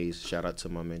man Maze. Shout out to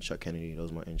my man Chuck Kennedy.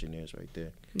 Those are my engineers right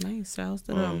there. Nice. Shout out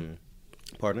to them.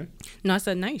 Pardon? No, I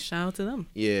said nice. Shout out to them.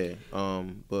 Yeah.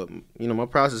 But my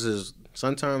process is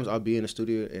sometimes I'll be in the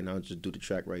studio and I'll just do the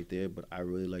track right there. But I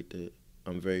really like to.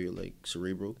 I'm very like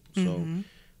cerebral, so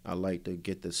I like to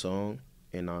get the song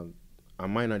and I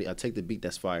might not. I take the beat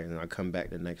that's fire and I come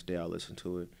back the next day. I'll listen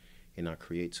to it and I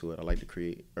create to it. I like to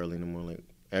create early in the morning.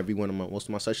 Like most of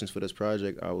my sessions for this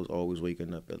project, I was always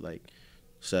waking up at like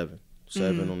 7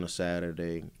 on a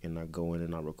Saturday, and I go in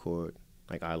and I record.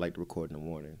 Like I like to record in the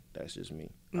morning. That's just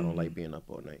me. I don't like being up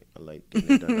all night. I like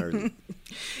getting it done early.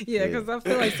 Yeah, because I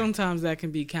feel like sometimes that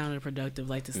can be counterproductive,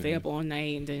 like to stay up all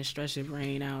night and then stress your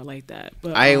brain out like that.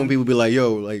 But I hate when people be like,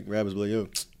 yo, like rappers be like, yo,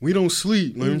 we don't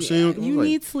sleep. You know what I'm saying? You like,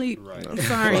 need sleep. Right. I'm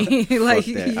sorry. Like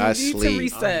you that. need I to sleep.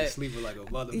 reset. Sleeping like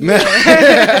a mother. Like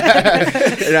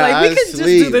we could just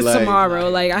do this tomorrow.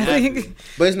 Like I think.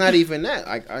 But it's not even that.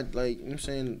 I like, you know what I'm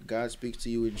saying, God speaks to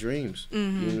you in dreams. You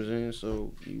know what I'm saying?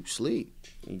 So you sleep.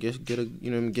 You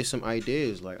get some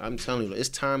ideas. Like I'm telling you, it's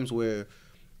times where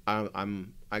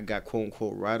I got quote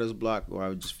unquote writer's block, or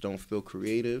I just don't feel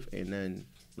creative, and then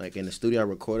like in the studio I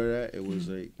recorded at, it was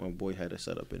like my boy had a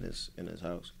setup in his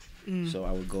house, so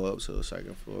I would go up to the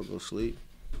second floor, go sleep,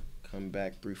 come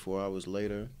back 3-4 hours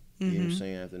later. You know what I'm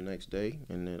saying, after the next day,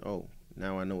 and then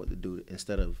now I know what to do.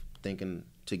 Instead of thinking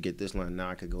to get this line, now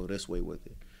I could go this way with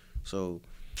it. So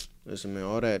listen, man,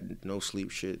 all that no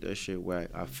sleep shit, that shit whack.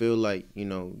 I feel like,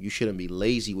 you shouldn't be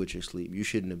lazy with your sleep. You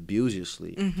shouldn't abuse your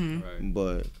sleep. Right.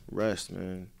 But rest,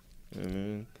 man. You know what I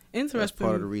mean? Interesting. That's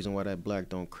part of the reason why that black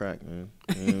don't crack, man.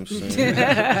 You know what I'm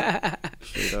saying?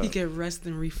 You get rest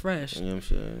and refresh. You know what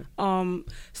I'm saying?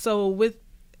 So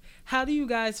how do you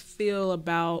guys feel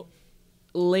about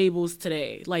labels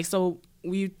today? Like, so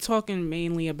we're talking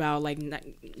mainly about like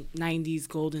 90s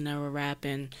golden era rap,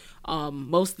 and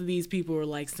most of these people were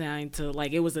like signed to,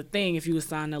 like, it was a thing if you was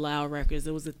signed to Loud Records.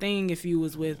 It was a thing if you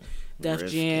was with Def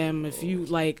Jam. If you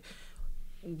like,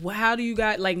 how do you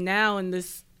guys, like, now in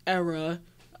this era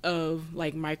of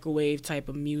like microwave type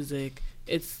of music,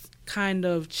 it's kind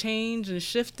of changed and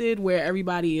shifted where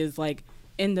everybody is like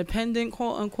independent,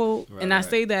 quote unquote. Right, and I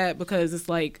say that because it's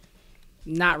like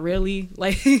not really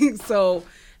like so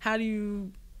how do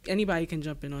you, anybody can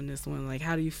jump in on this one, like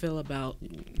how do you feel about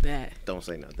that? Don't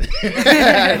say nothing.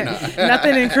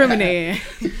 Nothing incriminating.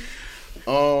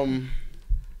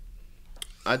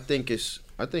 I think it's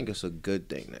a good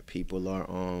thing that people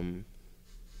are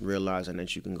realizing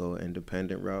that you can go an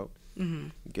independent route,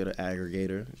 get an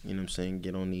aggregator, you know what I'm saying,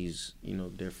 get on these, you know,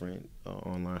 different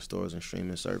online stores and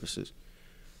streaming services.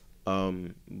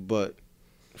 But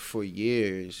for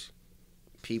years,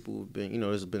 people have been, you know,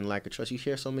 there's been lack of trust. You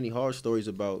hear so many horror stories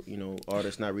about, you know,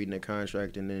 artists not reading their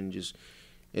contract, and then just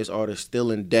it's artists still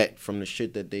in debt from the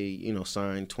shit that they, you know,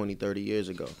 signed 20, 30 years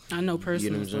ago. I know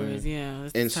personal stories, yeah.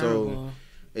 It's terrible. So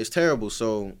it's terrible.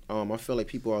 So I feel like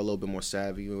people are a little bit more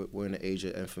savvy. We're in the age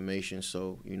of information,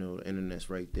 so, you know, the internet's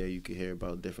right there. You can hear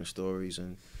about different stories,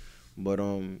 but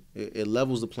it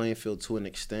levels the playing field to an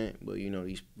extent. But, you know,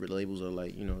 these labels are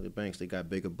like, you know, the banks, they got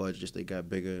bigger budgets, they got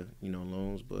bigger, you know,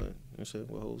 loans, but I said,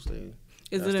 well, hoes, they're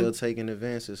still taking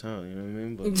advances, huh? You know what I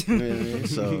mean? But you know what I mean?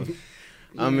 So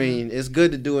I mean, it's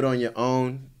good to do it on your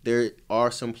own. There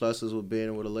are some pluses with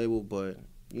being with a label, but,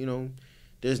 you know,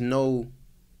 there's no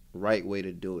right way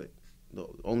to do it. The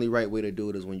only right way to do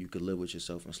it is when you can live with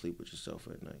yourself and sleep with yourself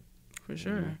at night. For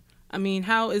sure. I mean,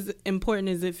 how important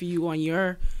is it for you on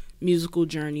your musical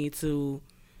journey to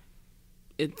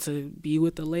be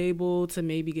with the label, to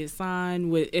maybe get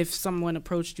signed? If someone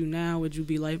approached you now, would you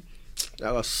be like,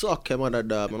 I was suck him on the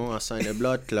dog. I don't want to sign the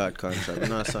blood clot contract. I'm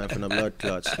not signing for the blood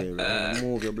clot scale. I want to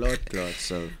move your blood clot,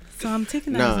 so I'm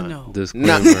taking that as a no.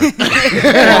 Disclaimer.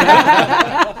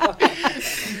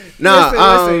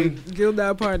 Listen, Gil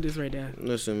that part of this right now.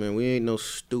 Listen, man, we ain't no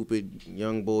stupid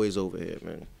young boys over here,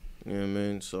 man. You know what I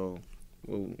mean? So,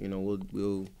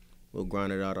 we'll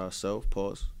grind it out ourselves.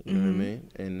 Pause. You know what I mean?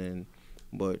 And then,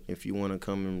 but if you want to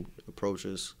come and approach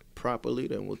us properly,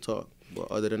 then we'll talk. But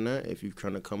other than that, if you're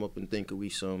trying to come up and think we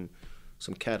some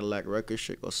Cadillac record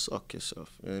shit, go suck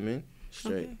yourself. You know what I mean?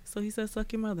 Straight. Okay. So he said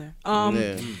suck your mother.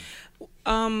 Yeah.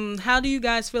 How do you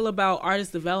guys feel about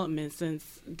artist development,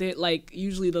 since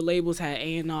usually the labels had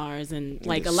A&Rs and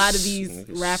like a lot of these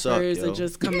rappers are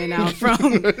just coming out from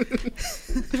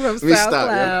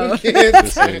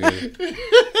SoundCloud.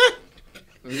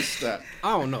 Let me stop.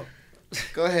 I don't know.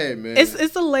 Go ahead, man.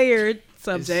 It's a layered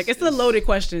subject. It's a loaded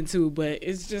question too, but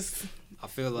it's just, I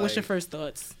feel like, what's your first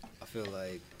thoughts? I feel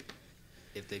like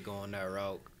if they go on that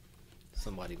route,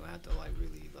 somebody gonna have to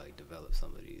really develop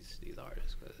some of these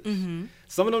artists, because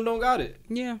some of them don't got it.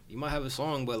 Yeah, you might have a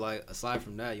song, but aside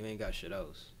from that, you ain't got shit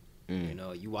else. You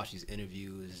know, you watch these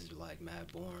interviews, it's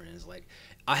mad boring. It's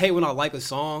I hate when I like a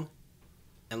song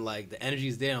and the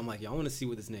energy's there, and I'm like, yo, I want to see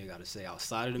what this nigga got to say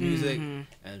outside of the music, and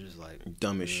it's just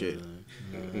dumb as shit.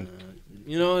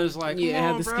 You know, it's come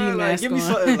have on, the bro, ski mask give on. me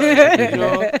something, you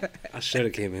know. I should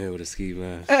have came in here with a ski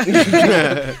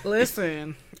mask.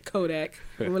 Listen, Kodak,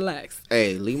 relax.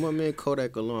 Hey, leave my man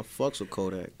Kodak alone. I fucks with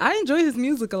Kodak. I enjoy his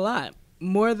music a lot,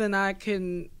 more than I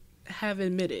can have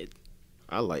admitted.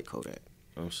 I like Kodak.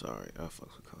 I'm sorry, I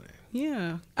fucks with Kodak.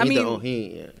 Yeah,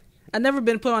 Yeah. I've never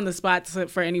been put on the spot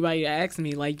for anybody to ask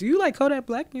me, do you like Kodak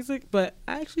Black music? But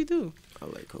I actually do. I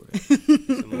like Kodak.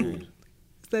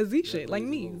 It's that Z shit, like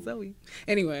me, Zoe.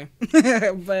 Anyway,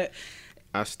 but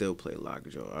I still play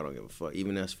Lockjaw. I don't give a fuck.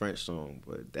 Even that's French song,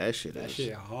 but that shit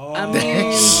hard. I mean,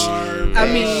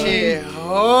 that shit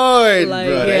hard, bro.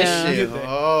 Yeah. That shit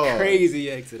hard. Crazy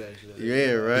yank to that shit.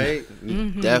 Yeah, right?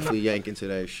 Definitely yanking to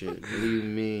that shit. What do you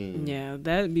mean? Yeah,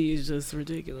 that beat is just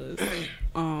ridiculous.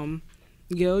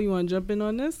 Gil, you want to jump in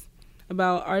on this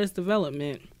about artist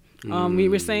development? We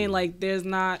were saying there's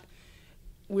not,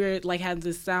 we're had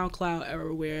this SoundCloud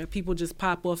era where people just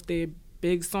pop off their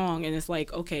big song and it's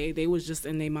okay, they was just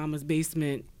in their mama's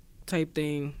basement type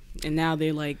thing, and now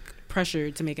they're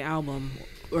pressured to make an album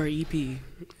or EP. Yeah,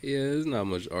 there's not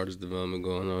much artist development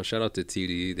going on. Shout out to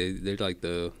TDE. They're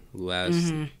the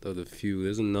last of the few.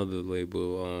 There's another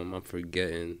label I'm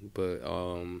forgetting, but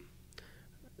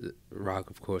Rock,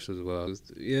 of course, as well.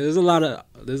 Yeah,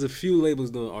 there's a few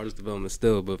labels doing artist development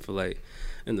still, but for like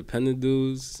independent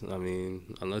dudes, I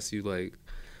mean, unless you like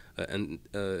an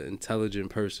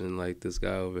intelligent person like this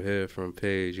guy over here from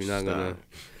Page, you're not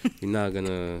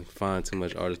gonna find too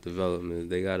much artist development.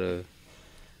 They gotta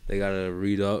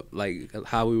read up, like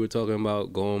how we were talking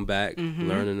about going back,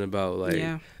 learning about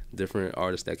like different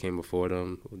artists that came before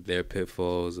them, their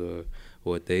pitfalls or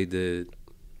what they did.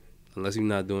 Unless you're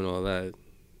not doing all that,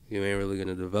 you ain't really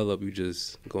gonna develop. You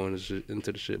just going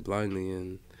into the shit blindly,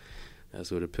 and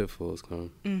that's where the pitfalls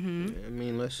come. I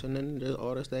mean, listen, then there's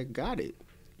artists that got it.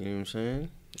 You know what I'm saying?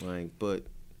 Like, but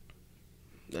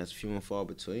that's few and far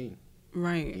between.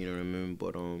 Right. You know what I mean?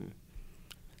 But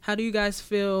how do you guys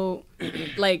feel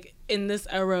like in this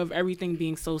era of everything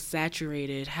being so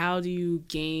saturated? How do you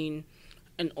gain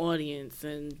an audience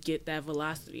and get that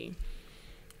velocity?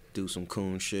 do some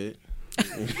coon shit.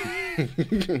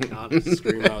 I'll just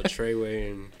scream out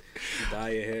Treyway and dye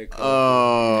your hair color.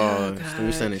 Oh,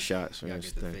 we sending shots from Y'all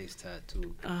this get the thing. face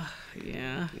tattoo.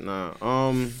 Yeah. Nah,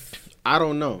 I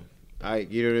don't know.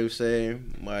 You know what I'm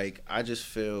saying? Like, I just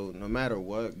feel no matter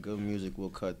what, good music will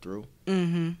cut through.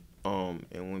 Mm-hmm.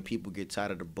 And when people get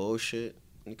tired of the bullshit,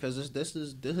 because this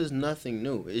is nothing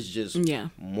new. It's just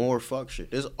more fuck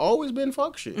shit. There's always been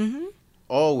fuck shit. Mm-hmm.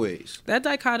 Always. That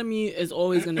dichotomy is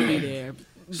always gonna be there,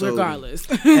 regardless.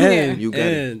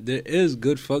 And there is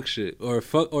good fuck shit or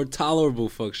tolerable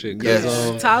fuck shit.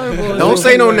 Yes. Tolerable. Don't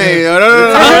say no name.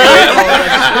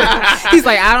 He's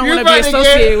like, I don't want to be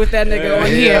associated with that nigga on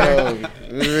here.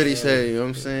 You already say, you know what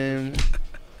I'm saying?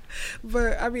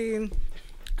 But I mean,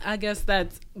 I guess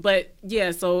but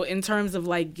yeah, so in terms of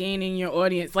like gaining your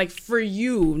audience, like for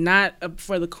you, not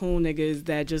for the cool niggas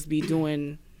that just be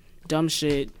doing dumb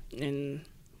shit and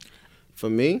for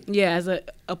me? Yeah, as a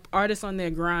artist on their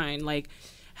grind, like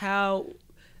how,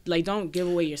 like don't give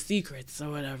away your secrets or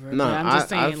whatever. No, I'm just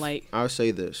saying I'll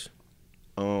say this.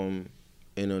 In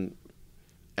an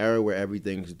era where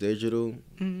everything's digital,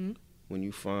 mm-hmm. when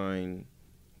you find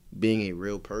being a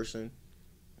real person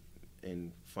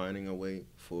and finding a way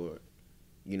for,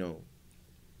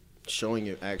 showing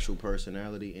your actual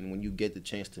personality, and when you get the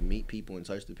chance to meet people and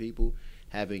touch the people,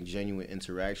 having genuine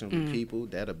interactions with people,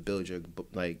 that'll build your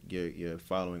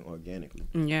following organically.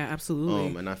 Yeah,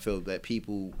 absolutely. And I feel that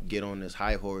people get on this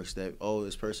high horse that,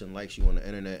 this person likes you on the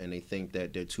internet, and they think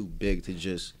that they're too big to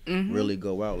just really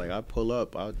go out. Like, I pull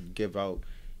up, I'll give out,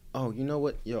 you know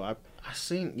what? Yo, I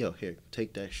seen, here,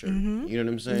 take that shirt. Mm-hmm. You know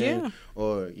what I'm saying? Yeah.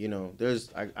 Or,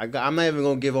 I'm not even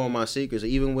going to give all my secrets,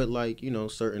 even with,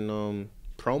 certain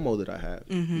promo that I have.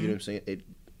 Mm-hmm. You know what I'm saying?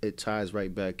 It ties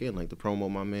right back in. Like the promo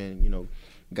my man,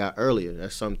 got earlier.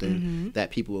 That's something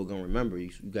that people are going to remember.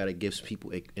 You got to give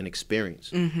people an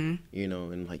experience, and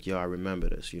I remember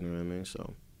this, you know what I mean?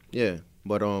 So, yeah.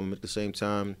 But at the same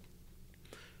time,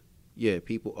 yeah,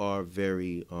 people are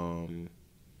very,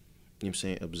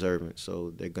 observant.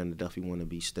 So they're going to definitely want to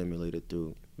be stimulated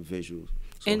through visuals.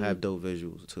 So and have dope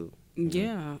visuals too.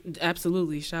 Yeah,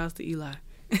 absolutely. Shouts to Eli.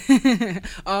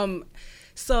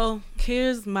 So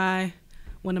here's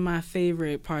one of my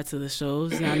favorite parts of the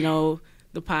shows. Y'all know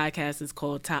the podcast is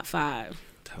called Top 5.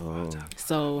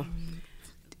 So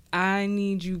I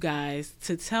need you guys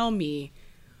to tell me,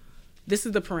 this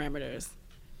is the parameters.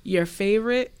 Your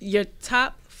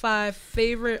top 5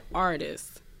 favorite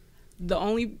artists. The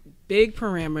only big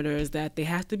parameter is that they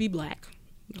have to be black.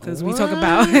 Because we talk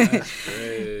about that's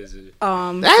crazy.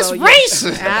 That's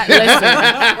racist.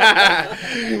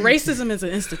 Listen, racism is an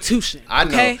institution. I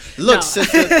know. Okay? Look,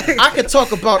 sister, I could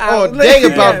talk about all day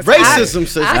about racism,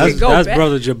 sister. That's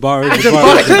brother Jabari.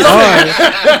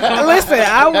 Listen,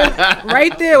 I was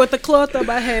right there with the cloth on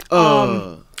my head.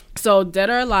 So Dead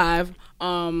or Alive.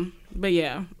 But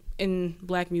yeah, in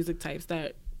black music types,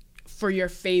 that for your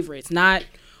favorites, not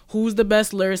who's the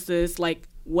best lyricist, like.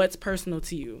 What's personal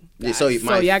to you? Yeah, so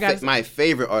my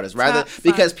favorite artist, rather,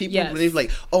 because people believe like,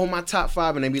 my top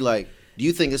 5, and they be like, do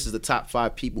you think this is the top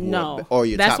 5 people or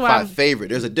your top 5 favorite?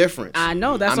 There's a difference. I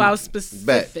know, that's why I was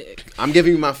specific. I'm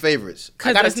giving you my favorites.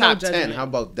 I got a top no 10. How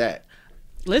about that?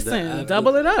 Listen,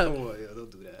 double it up. Come on, yo,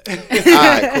 don't do that. All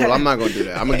right, cool. I'm not gonna do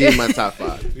that. I'm gonna give you my top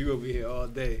 5. We gonna be here all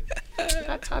day.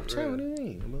 Got top 10. What do you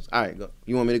mean? All right, go.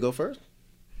 You want me to go first?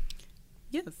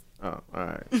 Yes. Oh, all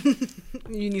right.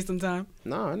 You need some time?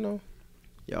 No, I know.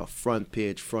 Yo, front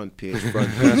page, front page on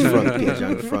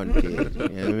the front page. You know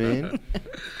what I mean?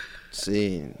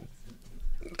 Seeing.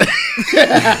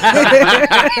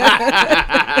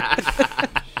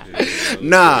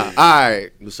 Nah, all right.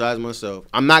 Besides myself,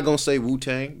 I'm not gonna say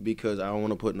Wu-Tang because I don't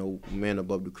want to put no man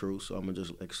above the crew, so I'm gonna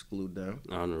just exclude them.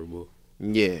 Honorable.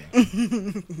 Yeah.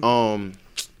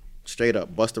 Straight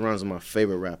up, Busta Rhymes is my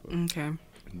favorite rapper. Okay.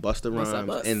 Busta What's up, Rhymes,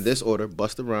 Bus? in this order: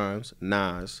 Busta Rhymes,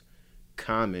 Nas,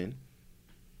 Common,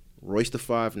 Royce the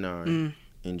 5'9",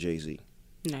 and Jay-Z.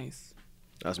 Nice.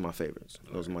 That's my favorites.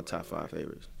 Those are my top 5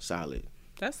 favorites. Solid.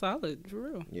 That's solid, for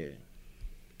real. Yeah.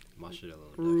 My shit a little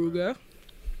different. Ruger.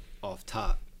 Off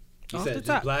top. You Off said the just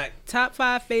top. black top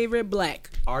 5 favorite black.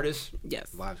 artists. Yes.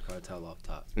 Vibes Cartel off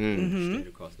top. Mm. Straight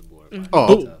across the board.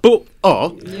 Oh. Cartel. Oh.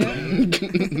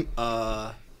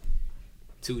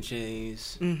 2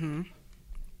 Chainz. Mm-hmm.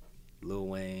 Lil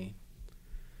Wayne.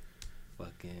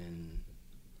 Fucking.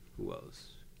 Who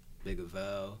else? Big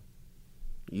Avell.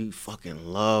 You fucking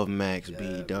love Max B,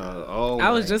 Yeah, dog. bro. Oh, I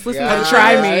was my just listening God. to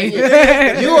Try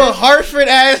Me. You a Hartford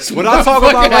ass. When I talk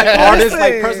about like artists,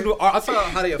 like Listen. personal art, I talk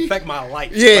about how they affect my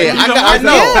life. Yeah, Like, you I know, know, artists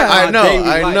I affect know, my daily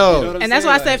I life, know. you what I'm And that's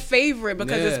why I saying? said favorite,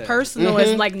 because Yeah. it's personal.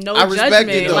 It's like no I respect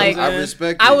judgment. it, though. Like I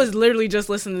respect I it. was literally just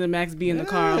listening to Max B in the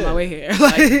car on my way here.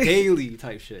 Like daily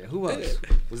type shit. Who else?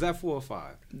 Was that 4 or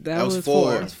 5? that was was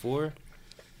 4. That's 4.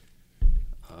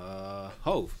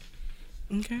 Hove.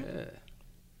 Okay. Yeah.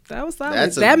 That was solid.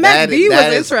 That's a- that Max B that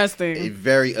was is interesting. A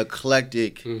very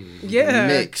eclectic Yeah.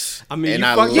 mix. I mean, and you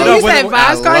I fucked love it up You when said it- Vibes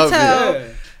I love Cartel. it. Yeah.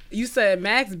 You said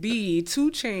Max B,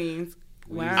 2 Chainz.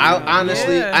 Wow. I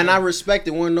honestly, Yeah. and I respect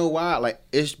it. Want to know why? Like,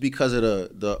 it's because of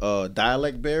the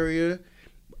dialect barrier.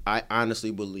 I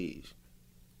honestly believe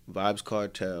Vibes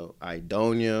Cartel,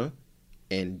 Idonia,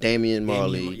 and Damian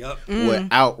Marley yup. would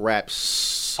out rap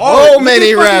so Oh, many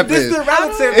you fucking rappers. distant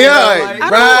relative, Yeah, bro, like-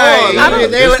 right. I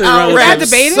don't- They would Distant out rap relative.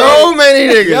 Debating so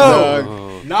many niggas. Yo. Dog.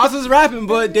 Nas was rapping,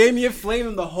 but Damien flamed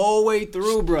him the whole way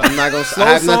through, bro. I'm not gonna. Slow I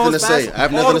have nothing to songs, say. fast- I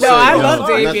have nothing to Oh, say. No, I yo. love I'm not-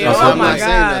 Damien. I'm Oh not my saying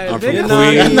God. I'm nothing. from No,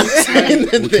 I'm not Queens. saying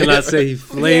What nothing. can I say? He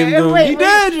flamed Yeah, him. wait, He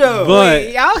did, yo.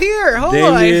 But y'all here. Hold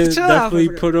Damien on. Chill definitely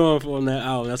out. put on that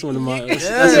album. That's one of my. That's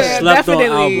Yeah, a slept on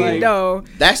definitely. album. No.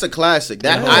 That's a classic.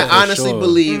 That Yeah, I for honestly sure.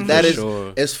 believe that For is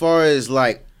sure. as far as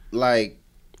like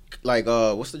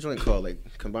what's the joint called, like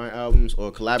combined albums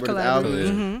or collaborative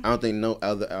albums. Mhm. I don't think no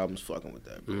other albums fucking with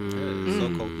that.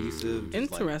 So cohesive.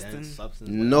 just like Interesting. dense substance,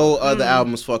 No like- other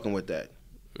albums fucking with that.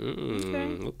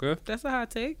 Okay, That's a hot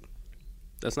take.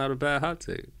 that's not a bad hot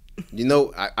take. You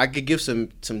know, I could give some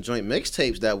joint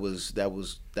mixtapes that was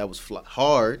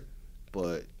hard,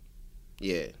 but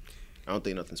yeah, I don't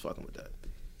think nothing's fucking with that.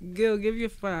 Gil, give you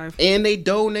 5. And they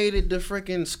donated to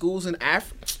freaking schools in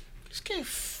Africa. Just can't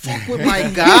fuck with my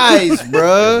guys,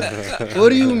 bruh. What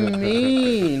do you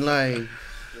mean? Like, all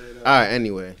right.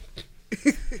 Anyway,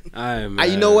 All right,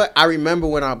 man. you know what? I remember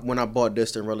when I bought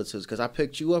Distant Relatives because I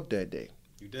picked you up that day.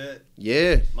 You did?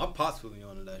 Yeah, My pops put me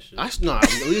onto that shit. I not.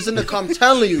 He's in the car. I'm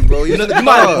telling you, bro. He's in the You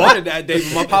might have bought car. it that day,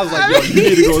 but my pops was like, yo, you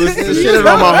need to go listen to This this shit is shit.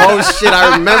 on my whole shit.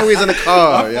 I remember he's in the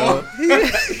car, yo.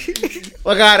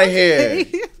 Fuck out of here.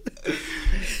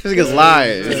 This nigga's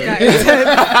lying.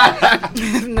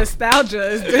 Nostalgia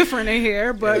is different in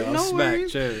here, but Yeah, no smack,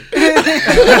 worries. chill.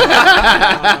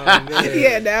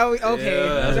 Yeah, now we okay.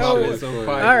 Yeah, No- that shit is so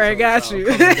quiet. All right, So got I'm you.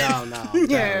 coming down now.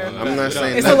 Yeah. I'm not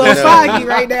saying it's a nothing little else. foggy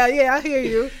right now. Yeah, I hear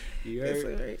you. You It's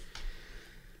heard? all right.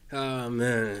 Oh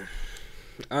man.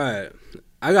 All right,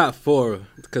 I got 4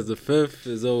 because the 5th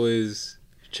is always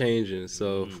changing.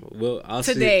 So I'll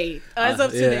see. Today, as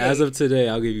of today. Yeah, as of today,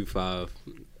 I'll give you 5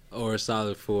 or a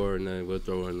solid 4, and then we'll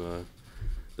throw in the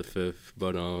 5th.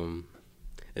 But in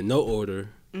no order.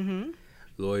 Mhm.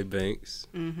 Lloyd Banks,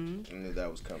 Mhm. I knew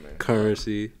that was coming.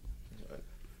 Currency.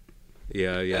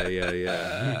 Yeah.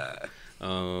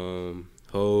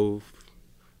 Hove,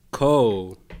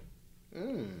 Cole,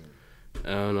 and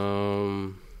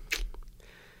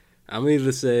I'm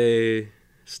either say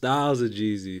Styles or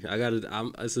Jeezy. I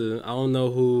don't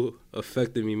know who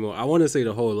affected me more. I want to say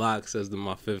the whole Locks as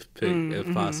my 5th pick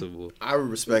if possible. I would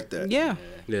respect that. Yeah,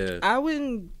 Yeah, I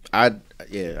wouldn't. I I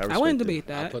wouldn't respect debate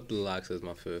I that. put the Locks as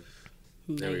my 5th.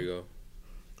 There we go.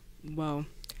 Well,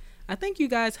 I think you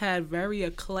guys had very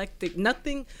eclectic.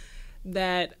 Nothing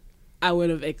that I would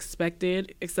have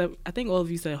expected, except I think all of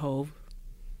you said Hove.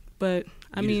 But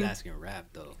I You mean, just asking rap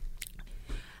though.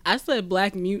 I said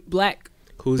black.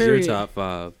 Who's Period. your top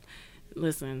 5?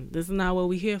 Listen, this is not what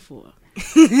we here for.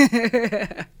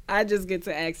 I just get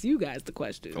to ask you guys the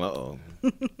question. Uh-oh.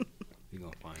 We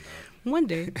gonna find out. One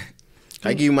day.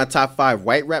 I give you my top 5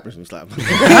 white rappers from Slap.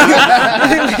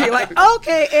 You're like,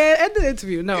 okay, and end the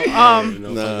interview. No,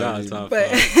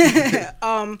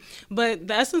 but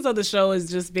the essence of the show is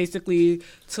just basically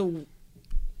to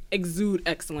exude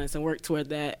excellence and work toward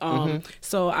that.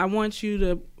 So I want you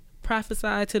to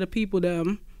prophesy to the people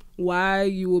why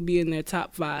you will be in their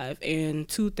top 5 and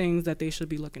 2 things that they should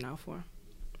be looking out for.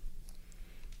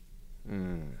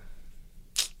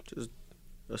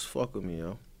 Just fuck with me,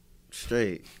 yo.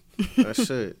 Straight. That's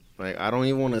it. Like, I don't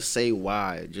even want to say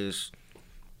why. Just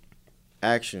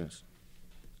actions.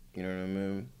 You know what I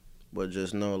mean? But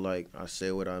just know, like, I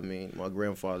say what I mean. My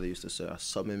grandfather used to say, I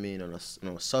something mean, and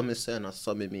something said, and I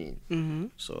something mean. Mm-hmm.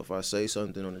 So if I say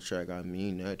something on the track, I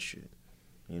mean that shit.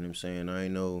 You know what I'm saying? I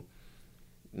ain't no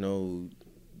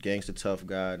gangster tough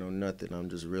guy, no nothing. I'm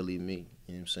just really me. You know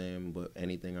what I'm saying? But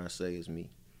anything I say is me.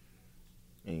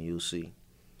 And you'll see.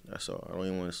 That's all. I don't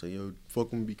even want to say, yo,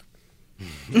 fucking be.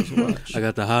 Just watch. I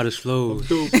got the hottest flows.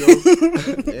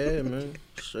 Yeah, man.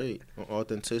 Straight. On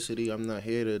authenticity, I'm not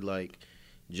here to, like,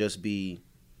 just be,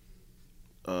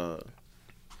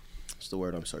 what's the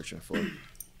word I'm searching for?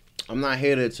 I'm not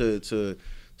here to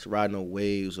ride no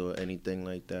waves or anything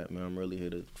like that, man. I'm really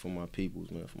here for my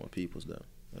peoples, man, for my peoples, though.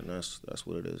 And that's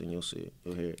what it is, and you'll see it.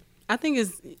 You'll hear it. I think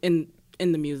it's in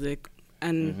the music,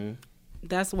 and Mm-hmm.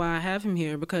 that's why I have him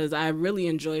here, because I really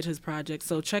enjoyed his project.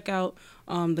 So check out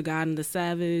The God and the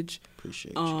Savage.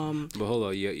 Appreciate you. But hold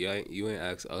on, you ain't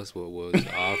asked us what was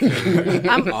our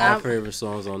favorite, favorite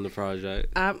songs on the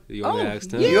project. You only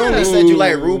asked him. yeah. You only said you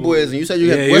like Rude Boys, and you said you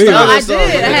had. Yeah, What's the yeah. other I song?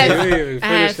 did. I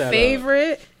had that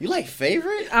favorite. You like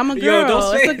favorite? I'm a Yo, girl.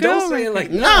 don't say It's a girl. don't say it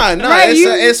like Nah. Right,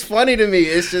 It's funny to me.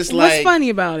 It's just like. What's funny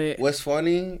about it? What's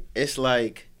funny? It's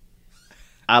like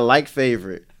I like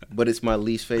favorite, but it's my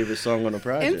least favorite song on the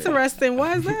project. Interesting.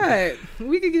 Why is that?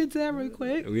 We could get to that real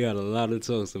quick. We had a lot of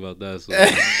talks about that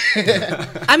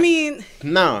song. I mean,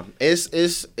 Nah, it's.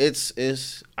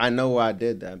 I know why I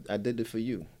did that. I did it for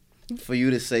you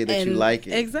to say that you and- like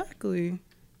it. Exactly.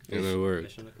 And it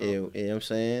worked. You know what I'm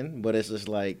saying? But it's just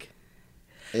like,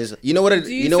 you know what it.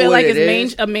 Do you know feel what like it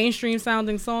it's is? a mainstream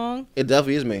sounding song? It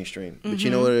definitely is mainstream. But you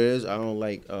know Mm-hmm. what it is? I don't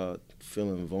like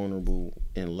feeling vulnerable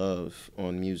in love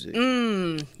on music. You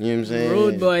know what I'm saying?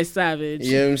 Rude Boy Savage.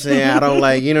 You know what I'm saying? I don't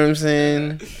like, you know what I'm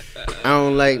saying? I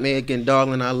don't like making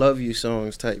darling I love you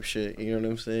songs type shit. You know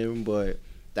what I'm saying? But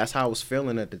that's how I was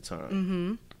feeling at the time.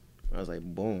 Mm-hmm. I was like,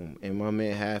 boom. And my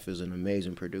man Half is an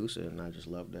amazing producer, and I just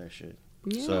love that shit.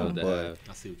 Yeah. So, but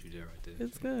I see what you did right there.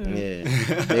 It's good.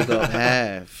 yeah, big up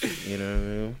Half. You know what I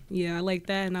mean? Yeah, I like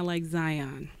that, and I like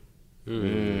Zion.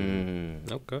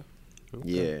 Okay.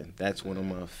 Yeah, that's one of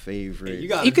my favorite. You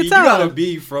gotta You could be, tell. You gotta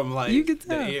be from like You could the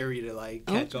tell. area to like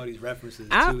catch all these references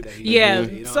I- too. That he yeah,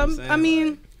 did, you know what I'm some. saying? I mean,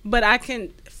 Like, but I can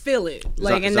feel it,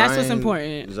 like, and that's what's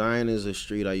important. Zion is a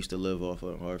street I used to live off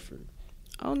of in Hartford.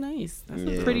 Oh, nice. That's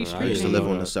Yeah, a pretty I I street used to name. live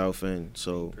on the south end,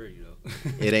 so pretty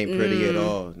though. it ain't pretty at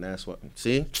all. And that's what.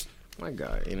 See, my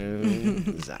God, you know what I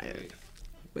mean? Zion.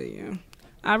 But yeah,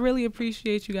 I really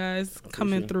appreciate you guys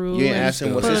coming through. You ain't and ask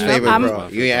him what's his putting up- favorite, I'm- bro.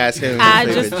 You ain't ask him. I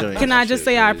his just favorite joint. can I just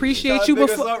say I appreciate you Pick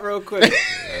us before. up real quick.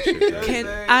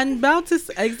 I'm about to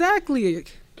exactly.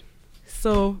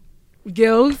 So,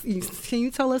 Gil, can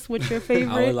you tell us what's your I would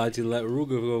favorite? like to let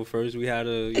Ruger go first. We had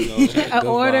a good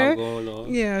order? vibe going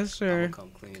on. Yeah, I'm sure. gonna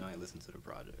come clean. I ain't listen to the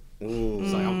project. Ooh.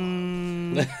 It's like,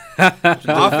 I'm My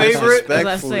favorite- As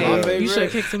I Respectful, say, My yeah. favorite- you should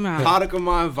have kicked him out. product of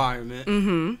my environment.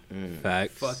 Mm-hmm.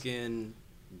 Facts. Fucking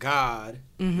God.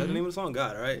 That's the name of the song,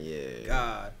 God, right? Yeah.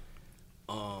 God.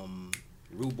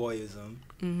 RUDEBOYIZM.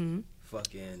 Mm-hmm.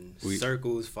 Fucking We-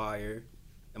 Circles, Fire.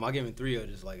 Am I giving 3 or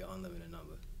just like an unlimited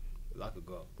number? 'Cause I could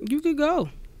go. You could go.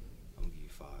 I'm gonna give you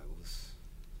 5.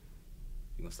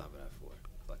 You gonna stop it at 4?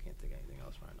 'Cause I can't think of anything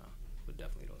else right now. But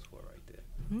definitely those 4 right there.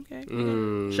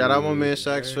 Okay. Shout out my man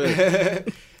Sax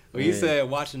Fit. When you Yeah. said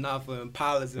watching out for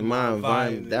impalas in My my environment,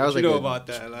 environment, that was what you like know a- about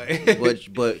that?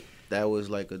 Like, but that was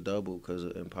like a double because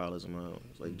of Impala's amount.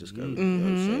 Like just 'cause, you know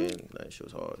what I'm saying? That shit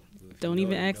was hard. Don't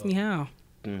even ask me how.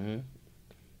 Mm-hmm.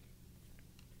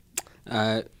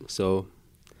 Alright, so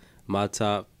my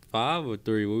top 5 or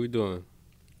 3, what we doing?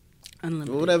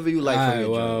 Unlimited. Whatever you like from Alright, your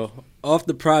well, joint. off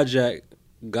the project,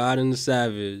 God and the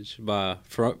Savage by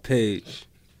Front Page.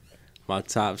 My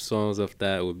top songs of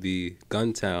that would be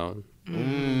Guntown,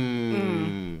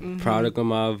 Product of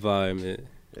My Environment,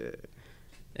 Yeah.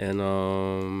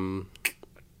 and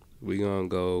we gonna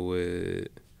go with.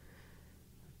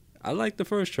 I like the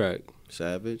first track,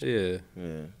 Savage. yeah,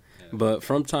 Yeah. but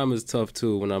From Time is tough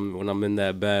too when I'm in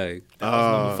that bag. that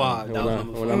was number 5. That was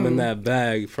number 5. When I'm in that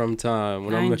bag, From Time.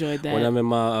 When I I'm enjoyed that. When I'm in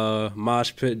my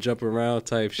mosh pit, jump around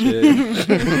type shit.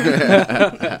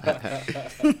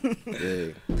 Yeah.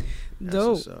 That's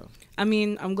Dope. what's up. I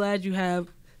mean, I'm glad you have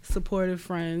supportive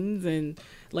friends, and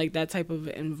like that type of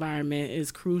environment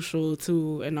is crucial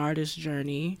to an artist's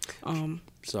journey.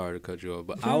 Sorry to cut you off,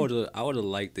 but I would have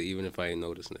liked it even if I didn't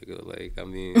know this nigga. Like, I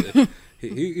mean,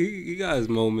 he got his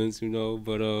moments, you know.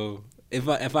 But if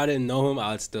I didn't know him,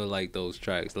 I'd still like those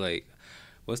tracks. Like,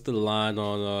 what's the line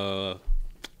on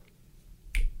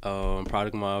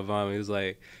Product of My Environment? It was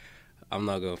like, I'm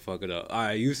not gonna fuck it up. All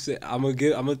right, you say I'm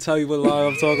gonna tell you what line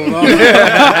I'm talking about.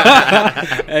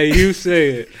 Hey, you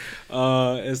say it.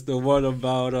 It's the one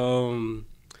about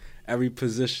every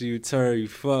position you turn, you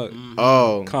fuck.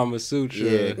 Oh, Kama Sutra.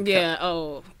 yeah. Yeah.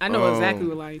 Oh, I know exactly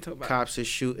what line you talking about. Cops is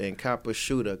shooting, cop a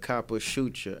shooter, cop a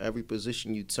shoot ya. Every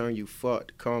position you turn, you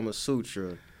fucked. Kama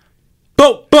Sutra.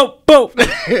 Boop, boop, boop.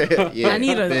 Yeah,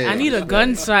 I need a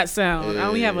gunshot sound. I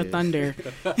only have a thunder.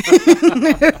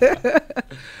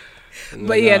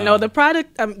 But yeah, no, the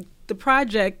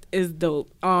project is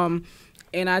dope. And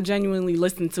I genuinely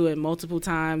listened to it multiple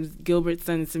times. Gilbert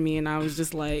sent it to me, and I was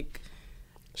just like,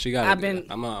 She got.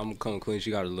 I'm coming clean.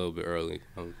 She got a little bit early.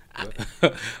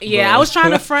 I was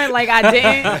trying to front like I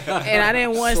didn't, and I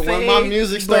didn't want to So say. when my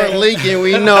music start leaking,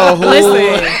 we know who.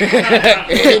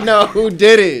 We know who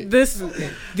did it.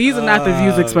 These are not the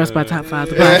views expressed by Top 5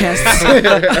 the podcast.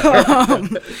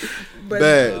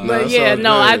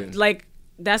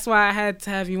 That's why I had to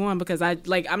have you on, because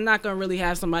I'm not gonna really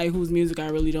have somebody whose music I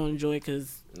really don't enjoy,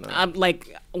 because I'm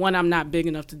like, one, I'm not big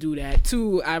enough to do that.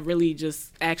 Two, I really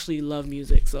just actually love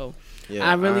music, so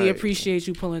I really appreciate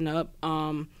you pulling up.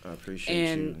 I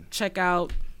appreciate you. Check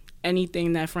out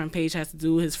anything that Front Page has to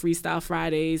do. His Freestyle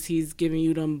Fridays, he's giving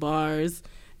you them bars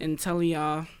and telling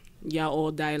y'all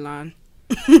all Dylan.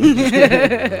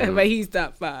 But he's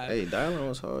top 5. Hey, Dylan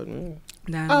was hard, man.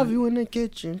 Dylan. Have you in the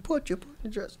kitchen? Put your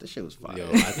dress. That shit was fire. Yo,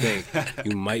 I think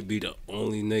you might be the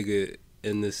only nigga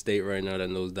in this state right now that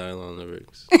knows Dylan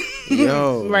lyrics.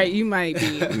 Yo, right, you might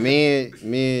be.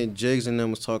 Me and Jigs and them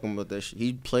was talking about that shit.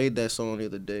 He played that song the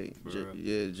other day.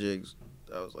 Jigs.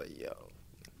 I was like, yo,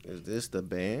 is this the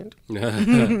band?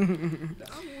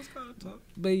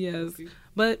 But yes,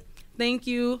 but thank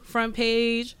you, Front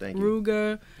Page, Thank you.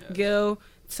 Ruger, Gil.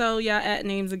 Tell y'all at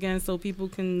names again so people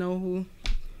can know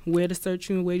where to search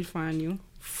you and where to find you.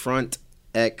 Front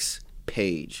X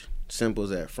Page. Simple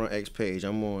as that. Front X Page.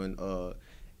 I'm on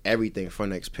everything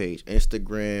Front X Page.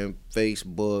 Instagram,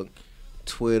 Facebook,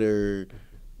 Twitter,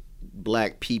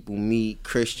 Black People Meet,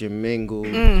 Christian Mingle.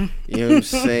 You know what I'm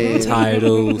saying?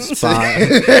 Tidal,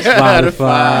 Spotify.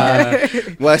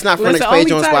 Well, it's not Front That's X the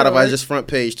Page only on title, Spotify. right? It's just Front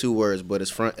Page, 2 words, but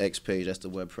it's Front X Page. That's the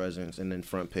web presence. And then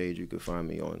Front Page, you can find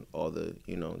me on all the,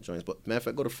 joints. But matter of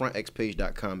fact, go to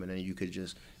frontxpage.com and then you could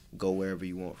just go wherever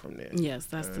you want from there. Yes,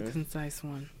 that's the concise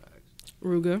one.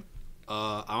 Ruger.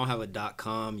 I don't have a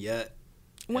 .com yet.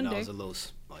 One and day. I was a little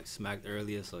smacked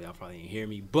earlier, so y'all probably didn't hear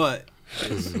me. But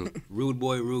it's Rude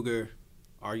Boy Ruger,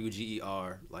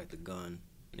 RUGER, like the gun.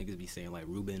 Niggas be saying like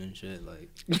Ruben and shit. Like,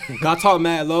 I talk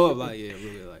mad low. I'm like, yeah,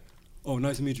 Ruger. Like, oh,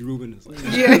 nice to meet you, Ruben. It's like,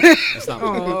 that's not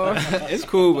what it's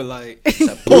cool, but like,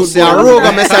 Pussy,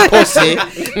 Ruger, Mr. Pussy.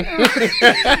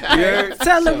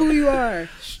 Tell them who you are.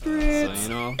 So,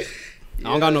 I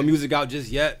don't got no music out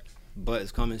just yet, but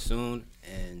it's coming soon,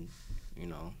 and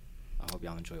I hope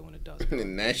y'all enjoy it when it does.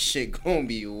 And that shit gonna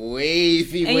be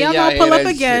wavy. And when y'all gonna hear pull up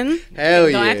that again. shit. Hell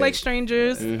yeah. Don't act like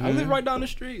strangers. I live right down the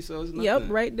street, so it's nothing. Yep,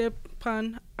 right there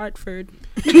upon Hartford.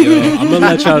 Yo, I'm gonna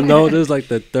let y'all know this is like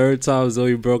the third time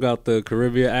Zoe broke out the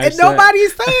Caribbean accent. And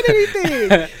nobody's saying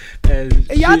anything. And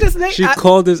y'all she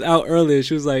called this out earlier.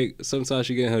 She was like, sometimes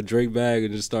she get in her drink bag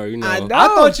and just start, I know. I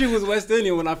thought you was West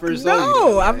Indian when I first saw you.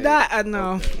 No, I'm not. I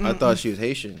know. I thought she was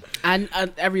Haitian.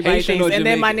 Everybody Haitian thinks. or And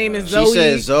then my Jamaican? name is She Zoe.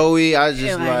 said Zoe. I was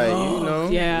just And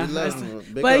like, yeah. we love 'em.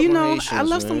 Big But up my I Haitians,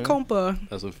 love some man. compa.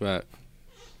 That's a fact.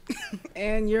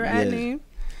 And your ad name?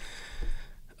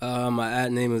 My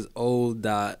ad name is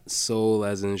old.soul,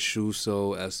 as in shoe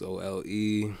soul, SOLE.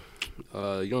 You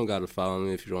don't gotta follow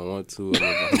me if you don't want to.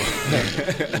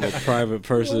 I'm a private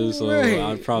person, so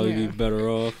I'd probably be better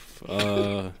off.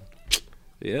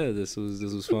 Yeah, this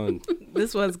was fun.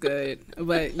 This was good.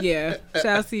 But yeah, shout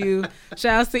out to you.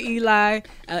 Shout out to Eli,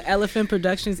 Elephant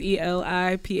Productions,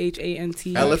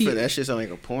 ELIPHANT. Elephant, that shit sound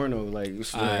like a porno. Like, you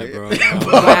swear. Alright, bro. All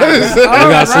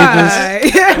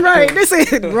right. Yeah, right. This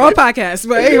is raw podcast.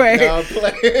 But anyway.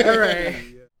 All right.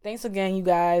 Thanks again, you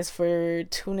guys, for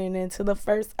tuning into the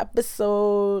first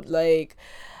episode. Like,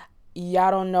 y'all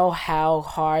don't know how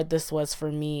hard this was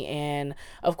for me, and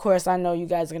of course I know you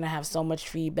guys are gonna have so much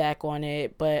feedback on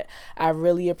it, but I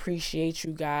really appreciate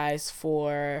you guys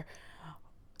for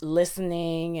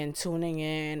listening and tuning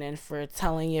in, and for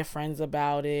telling your friends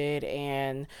about it,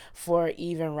 and for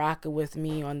even rocking with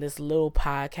me on this little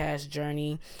podcast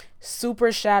journey.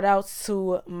 Super shout outs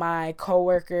to my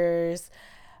coworkers,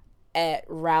 at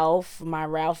Ralph, my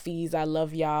Ralphies. I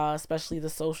love y'all, especially the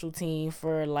social team,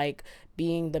 for like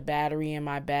being the battery in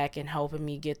my back and helping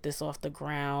me get this off the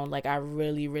ground. Like, I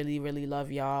really, really, really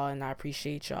love y'all, and I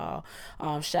appreciate y'all.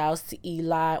 Shouts to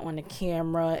Eli on the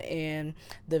camera and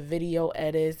the video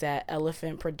edits at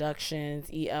Elephant Productions,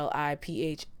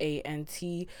 ELIPHANT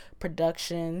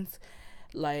Productions.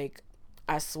 Like,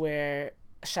 I swear,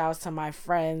 shouts to my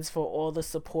friends for all the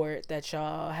support that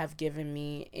y'all have given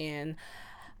me, and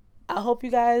I hope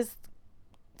you guys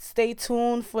stay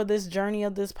tuned for this journey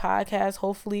of this podcast.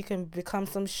 Hopefully it can become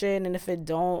some shit, and if it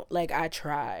don't, like, I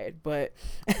tried. But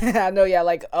I know y'all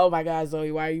like, oh my God,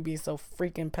 Zoe, why are you being so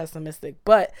freaking pessimistic?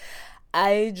 But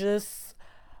I just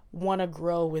want to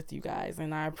grow with you guys,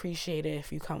 and I appreciate it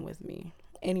if you come with me.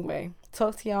 Anyway,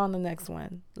 talk to y'all on the next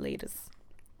one. Latest.